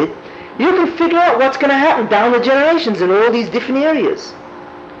they did, you can figure out what's going to happen down the generations in all these different areas.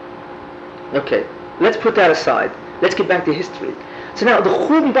 Okay, let's put that aside. Let's get back to history. So now the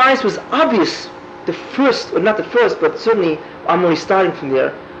Churban Bayis was obvious, the first, or not the first, but certainly I'm only starting from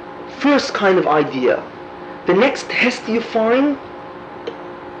there, first kind of idea. The next Hester you find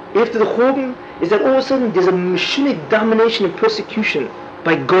after the Churban is that all of a sudden there's a Meshunic domination and persecution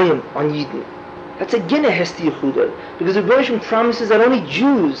by Goyim on Yidden. That's again a Hester Yehuda, because the version promises that only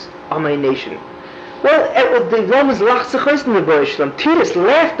Jews are my nation. Well, the Romans lacht in the version. Titus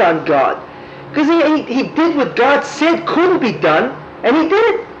laughed on God, because he did what God said couldn't be done, and he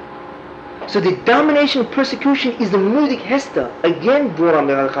did it. So the domination and persecution is the Mudik Hester, again brought on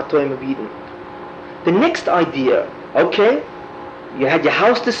the Chatoim of Yidden. The next idea, okay, you had your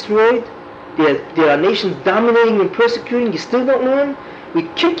house destroyed, there are nations dominating and persecuting, you still don't learn, we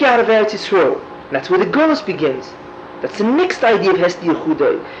kick you out of Eretz Yisrael. And that's where the Golus begins. That's the next idea of Hester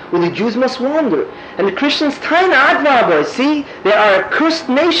Yehuda, where the Jews must wander. And the Christians, Taina Advaba, see, they are a cursed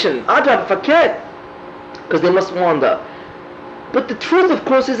nation, Advab Faket, because they must wander. But the truth, of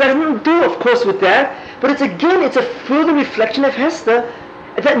course, is that it doesn't do, of course, with that, but it's a further reflection of Hester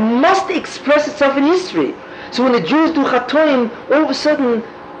that must express itself in history. So when the Jews do Chatoim, all of a sudden,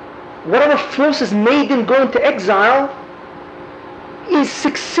 whatever forces made them go into exile,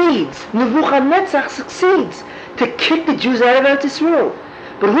 succeeds. Nebuchadnezzar succeeds to kick the Jews out of Eretz Yisrael.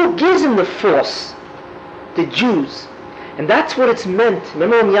 But who gives them the force? The Jews. And that's what it's meant.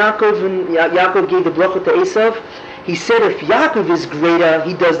 Remember when Yaakov gave the bracha to Esav? He said if Yaakov is greater,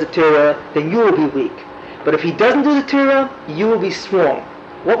 he does the Torah, then you will be weak. But if he doesn't do the Torah, you will be strong.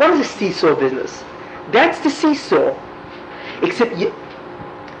 What is the seesaw business? That's the seesaw. Except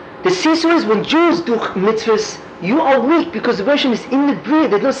the seesaw is when Jews do mitzvahs, You are weak because the version is in the bria.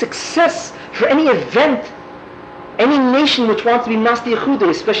 There's no success for any event, any nation which wants to be Masdi Yehuda,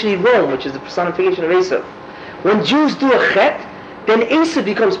 especially Rome, which is the personification of Esav. When Jews do a chet, then Esav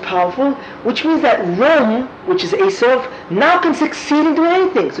becomes powerful, which means that Rome, which is Esav, now can succeed in doing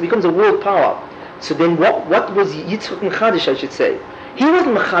anything. So it becomes a world power. So then what was Yitzchak Mechadish, I should say? He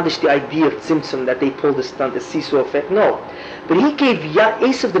wasn't Mechadish the idea of Tzimtzum, that they pulled the stunt, the seesaw effect, no. But he gave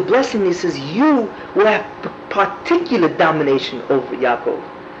Esav the blessing. He says, you will have particular domination over Yaakov.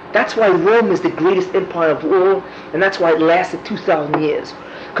 That's why Rome is the greatest empire of all, and that's why it lasted 2,000 years.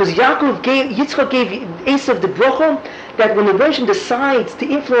 Because Yitzchak gave Esav the bracha that when the version decides to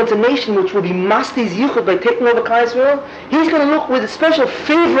influence a nation which will be Masdi's Yichud by taking over Klal Yisrael, he's going to look with a special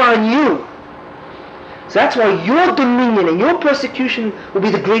favor on you. So that's why your dominion and your persecution will be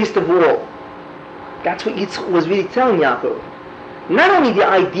the greatest of all. That's what Yitzchak was really telling Yaakov. Not only the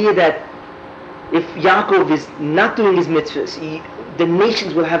idea that if Yaakov is not doing his mitzvahs, the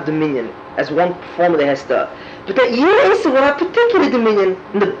nations will have dominion as one form of the Hester, but that you, Esav, will have particular dominion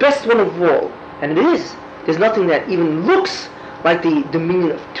and the best one of all. And it is. There's nothing that even looks like the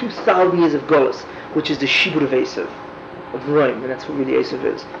dominion of 2,000 years of Golus, which is the Shibur of Esav, of Rome, and that's what really Esav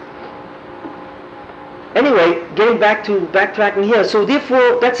is. Anyway, backtracking here, so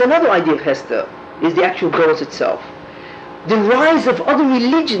therefore, that's another idea of Hester, is the actual Golus itself. The rise of other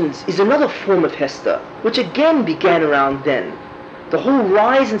religions is another form of Hester, which again began around then. The whole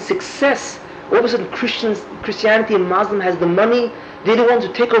rise and success, all of a sudden Christianity and Muslim has the money, they're the ones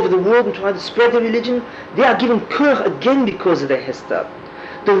who take over the world and try to spread their religion. They are given kurch again because of their Hester.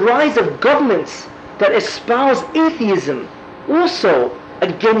 The rise of governments that espouse atheism also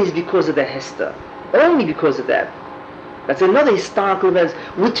again is because of their Hester. Only because of that. That's another historical event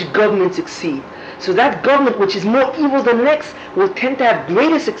which governments succeed. So that government which is more evil than the next will tend to have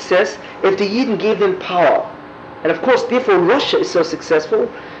greater success if the Yidden gave them power. And of course, therefore, Russia is so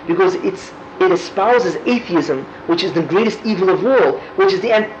successful because it espouses atheism, which is the greatest evil of all, which is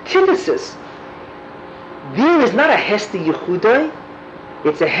the antithesis. There is not a Hester Yehudai,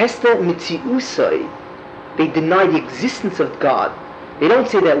 it's a Hester Mitziusai. They deny the existence of God. They don't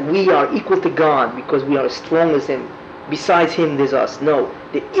say that we are equal to God because we are as strong as Him. Besides Him, there's us. No,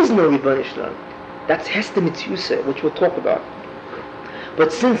 there is no Ribbon Shalom. That's Hester Mitziusai, which we'll talk about.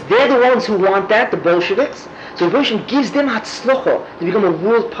 But since they're the ones who want that, the Bolsheviks, so the version gives them Hatzlocha to become a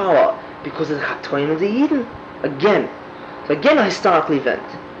world power because of the Chatoim of the Yidden. Again. So again a historical event.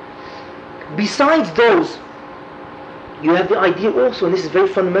 Besides those, you have the idea also, and this is very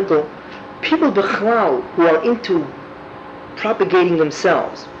fundamental, people Bechlal who are into propagating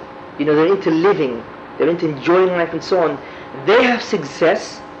themselves, they're into living, they're into enjoying life and so on, they have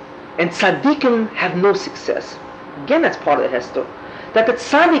success, and tzaddikim have no success. Again, that's part of the Hester. That the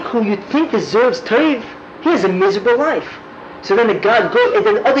tzaddik who you think deserves toiv, he has a miserable life. So then the God goes, and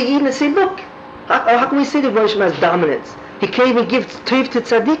then other Yidden say, look, how can we say that Rosh has dominance? He can't even give toiv to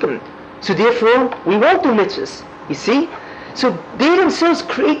tzaddikim. So therefore, we won't do mitzvahs. You see? So they themselves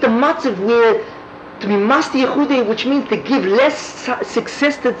create the matzav where to be Masdi Yehudei, which means to give less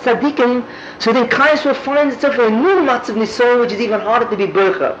success to tzaddikim, so then Klal Yisrael finds itself in a new matzav nisoy, which is even harder to be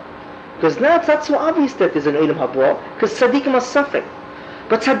bercha. Because now it's not so obvious that there's an Olam Haba, because tzaddikim are suffering.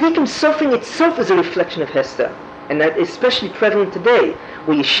 But tzaddikim suffering itself is a reflection of Hester. And that is especially prevalent today,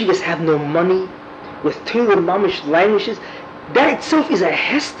 where yeshivas have no money, with Torah mamish languages. That itself is a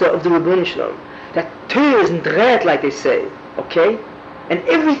Hester of the Ribbon Shalom. That Torah isn't dread, like they say, okay? And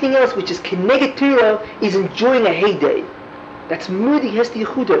everything else which is Keneged Torah is enjoying a heyday. That's Mudi Hester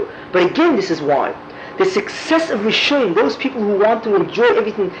Yehudo. But again, this is why. The success of Rishonim, those people who want to enjoy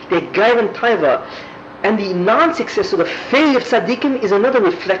everything, their Gaivan Taiva, and the non-success or the failure of Tzaddikim is another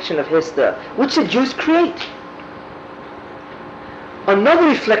reflection of Hester, which the Jews create. Another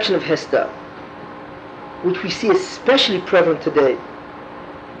reflection of Hester, which we see especially prevalent today,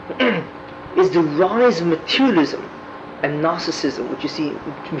 is the rise of materialism and narcissism, which you see in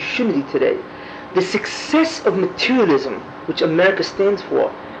community today. The success of materialism, which America stands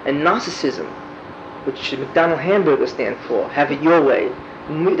for, and narcissism, which McDonald's hamburger stands for, have it your way.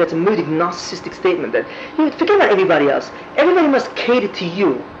 That's a moody narcissistic statement that forget about everybody else. Everybody must cater to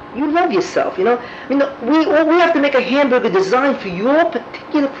you. You love yourself, we have to make a hamburger designed for your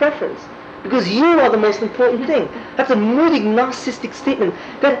particular preference because you are the most important thing. That's a moody narcissistic statement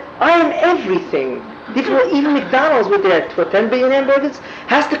that I am everything. Therefore, even McDonald's with their 10 billion hamburgers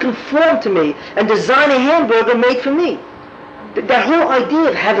has to conform to me and design a hamburger made for me. That whole idea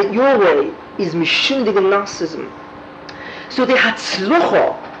of have it your way is mishindig and narcissism. So the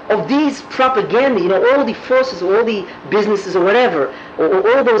hatzlucha of these propaganda, all the forces, all the businesses or whatever,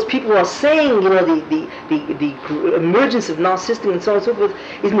 or all those people who are saying, the emergence of narcissism and so on and so forth,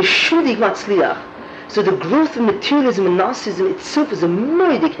 is mishudig matzliach. So the growth of materialism and narcissism itself is a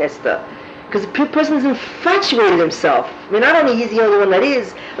moedik hester. Because the person is infatuated himself. I mean, not only he's the only one that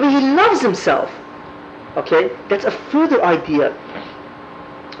is, I mean, he loves himself. Okay? That's a further idea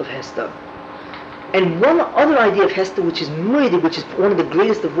of Hester. And one other idea of Hester, which is moedik, which is one of the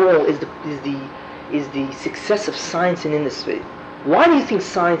greatest of all, is the success of science and industry. Why do you think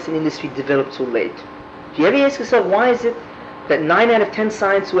science and industry developed so late? Do you ever ask yourself, why is it that 9 out of 10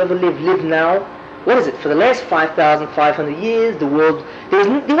 scientists who ever live now? What is it? For the last 5,500 years, the world,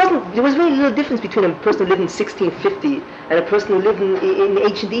 there was very little difference between a person who lived in 1650 and a person who lived in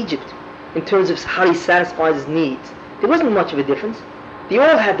ancient Egypt in terms of how he satisfies his needs. There wasn't much of a difference. They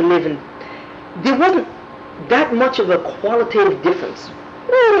all had to live in, there wasn't that much of a qualitative difference.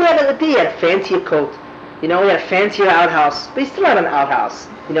 He had a fancier coat, he had a fancier outhouse, but he still had an outhouse,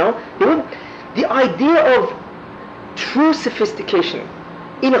 The idea of true sophistication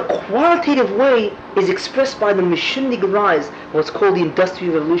in a qualitative way is expressed by the Mishundig rise of what's called the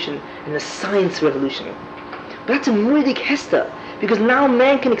Industrial Revolution and the Science Revolution. But that's a moedik hester, because now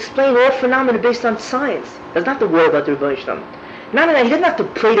man can explain all phenomena based on science. He doesn't have to worry about the Rebbeinu Shalom. No, he doesn't have to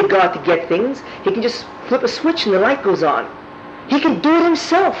pray to God to get things. He can just flip a switch and the light goes on. He can do it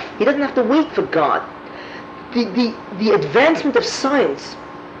himself. He doesn't have to wait for God. The advancement of science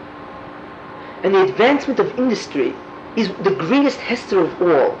and the advancement of industry is the greatest hester of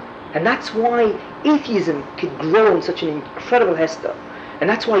all. And that's why atheism could grow in such an incredible hester. And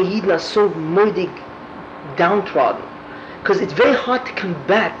that's why Yidden are so moedik downtrodden. Because it's very hard to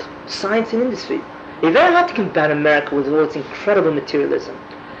combat science and industry. It's very hard to combat America with all its incredible materialism.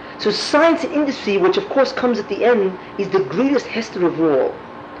 So science and industry, which of course comes at the end, is the greatest hester of all.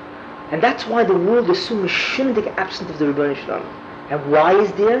 And that's why the world is so mishundig absent of the Rebbeinu Shalom. And why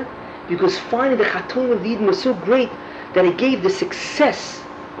is there? Because finally the Chatoim of Eden was so great that it gave the success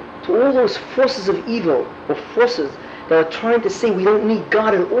to all those forces of evil, or forces that are trying to say we don't need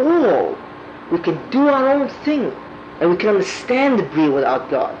God at all. We can do our own thing, and we can understand the Bria without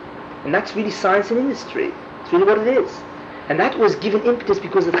God. And that's really science and industry. It's really what it is. And that was given impetus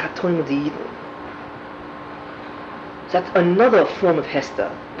because of the Chatoim of the Eden. So that's another form of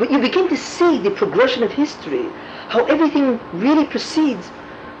Hester. But you begin to see the progression of history, how everything really proceeds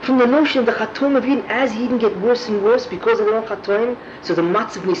from the notion of the Chatoim of Eden. As Eden get worse and worse because of their own Chatoim, so the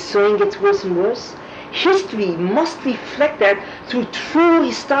Matzav Nisoyin gets worse and worse. History must reflect that through true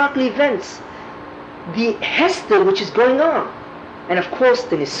historical events. The Hester which is going on. And of course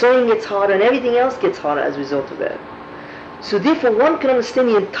the Nisoyin gets harder and everything else gets harder as a result of that. So therefore one can understand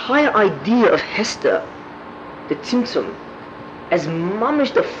the entire idea of Hester, the Tzimtzum, as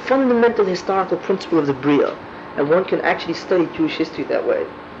mamish the fundamental historical principle of the Bria. And one can actually study Jewish history that way.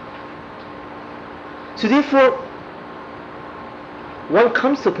 So therefore, one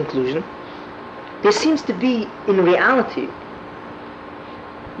comes to a conclusion, there seems to be, in reality,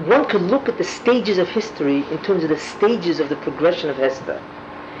 one could look at the stages of history in terms of the stages of the progression of Hester.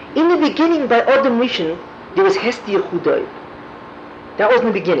 In the beginning, by Adam Rishon, there was Hester Yehudai. That was in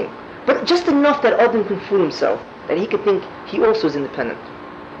the beginning. But just enough that Adam can fool himself, that he could think he also is independent.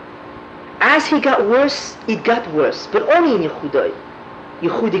 As he got worse, it got worse, but only in Yehudai.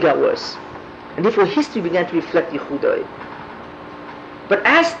 Yehudi got worse. And therefore history began to reflect Yehudai. But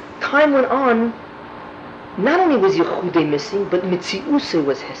as time went on, not only was Yehudai missing, but Mitziusai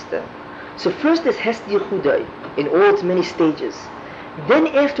was Hester. So first there's Hester Yehudai in all its many stages. Then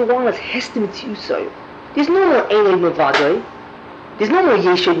after a while it's Hester Mitziusai. There's no more Eloi Mavadai. There's no more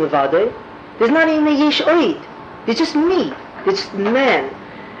Yeshoi Mavadai. There's not even a Yesh Oid. There's just me. There's just man.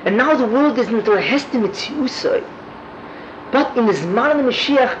 And now the world is into a Hester Mitziusai. But in the Zman of the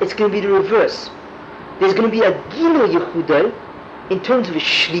Mashiach, it's going to be the reverse. There's going to be a Gilui Yehudai in terms of a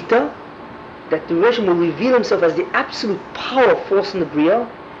Shlita, that the Rosh will reveal himself as the absolute power force in the Bria,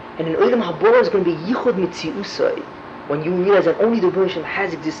 and in Olam Haba is going to be Yichud Mitziusai, when you realize that only the Rosh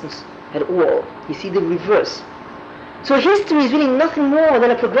has existence at all. You see the reverse. So history is really nothing more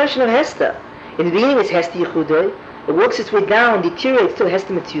than a progression of Hester. In the beginning it's Hester Yehudai, it works its way down, deteriorates till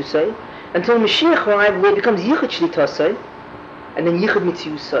Hester Mitziusai, until Mashiach arrives where it becomes Yichud Shlitasai, and then Yichud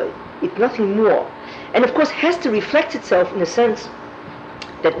Mitziusai. It's nothing more. And of course Hester reflects itself in a sense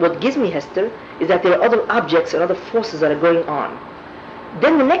that what gives me Hester is that there are other objects and other forces that are going on.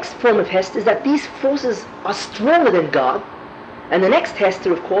 Then the next form of Hester is that these forces are stronger than God. And the next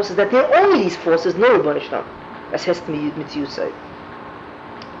Hester, of course, is that there are only these forces, no Rebbeinu Shalom. That's Hester Mitziusai.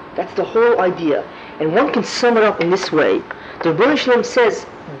 That's the whole idea. And one can sum it up in this way, The Rebbeinu Shalom says,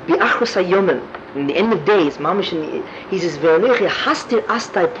 B'achrus hayomim, in the end of days, Mamish, he says, Ve'anechi hastir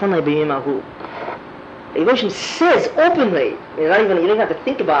astai ponai b'yom ahu. The Rebbeinu Shalom says openly, you don't even have to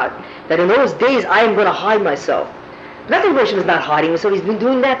think about it, that in those days I am going to hide myself. Not that Rebbeinu Shalom is not hiding himself, he's been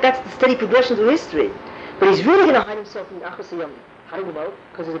doing that, that's the steady progression through history. But he's really going to hide himself in Achrus hayomim. How do we know?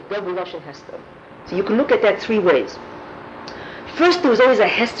 Because there's a double Lashon Hester. So you can look at that three ways. First, there was always a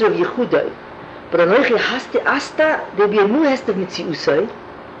Hester of Yehudai. But Anochi Hasti Asta, there'll be a new Hester of Mitziusai.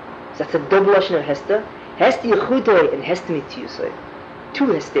 So that's a double Lashon of Hester. Hester Yehudai and Hester Mitziusai. Two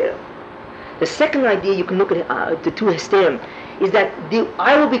Hesterim. The second idea you can look at the two Hesterim is that the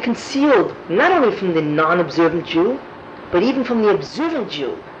eye will be concealed not only from the non-observant Jew, but even from the observant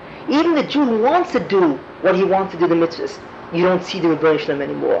Jew. Even the Jew who wants to do what he wants to do, the mitzvahs, you don't see the Rebbeinu Shalom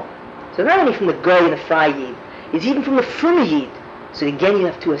anymore. So not only from the Goy and the Fry Yid, it's even from the Frum Yid. So again you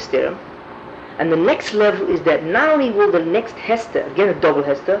have two Hesterim. And the next level is that not only will the next Hester, again a double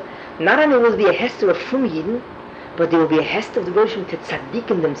Hester, not only will there be a Hester of Frum Yidin, but there will be a Hester of the Rebbeinu Shalom to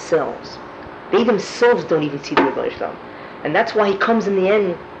tzaddikim themselves. They themselves don't even see the Rebbeinu Shalom. And that's why he comes in the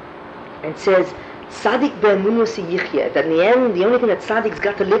end and says, Tzaddik be'emunah yichya, that in the end, the only thing that Tzaddik's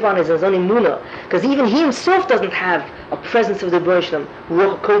got to live on is his own emunah, because even he himself doesn't have a presence of the Rebbeinu Shalom,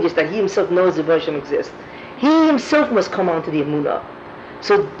 Ruach HaKodesh, that he himself knows the Rebbeinu Shalom exists. He himself must come on to the emunah.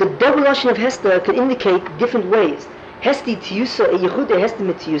 So the double Lashon of Hester can indicate different ways. Hester Tiyusa, Yehuda Hester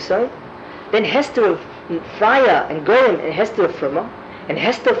Mitziyusai, then Hester of Fraya and Goyim and Hester of Fruma, and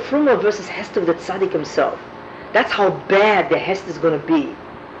Hester of Fruma versus Hester of the Tzaddik himself. That's how bad the Hester is going to be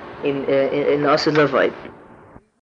in Asur Levite.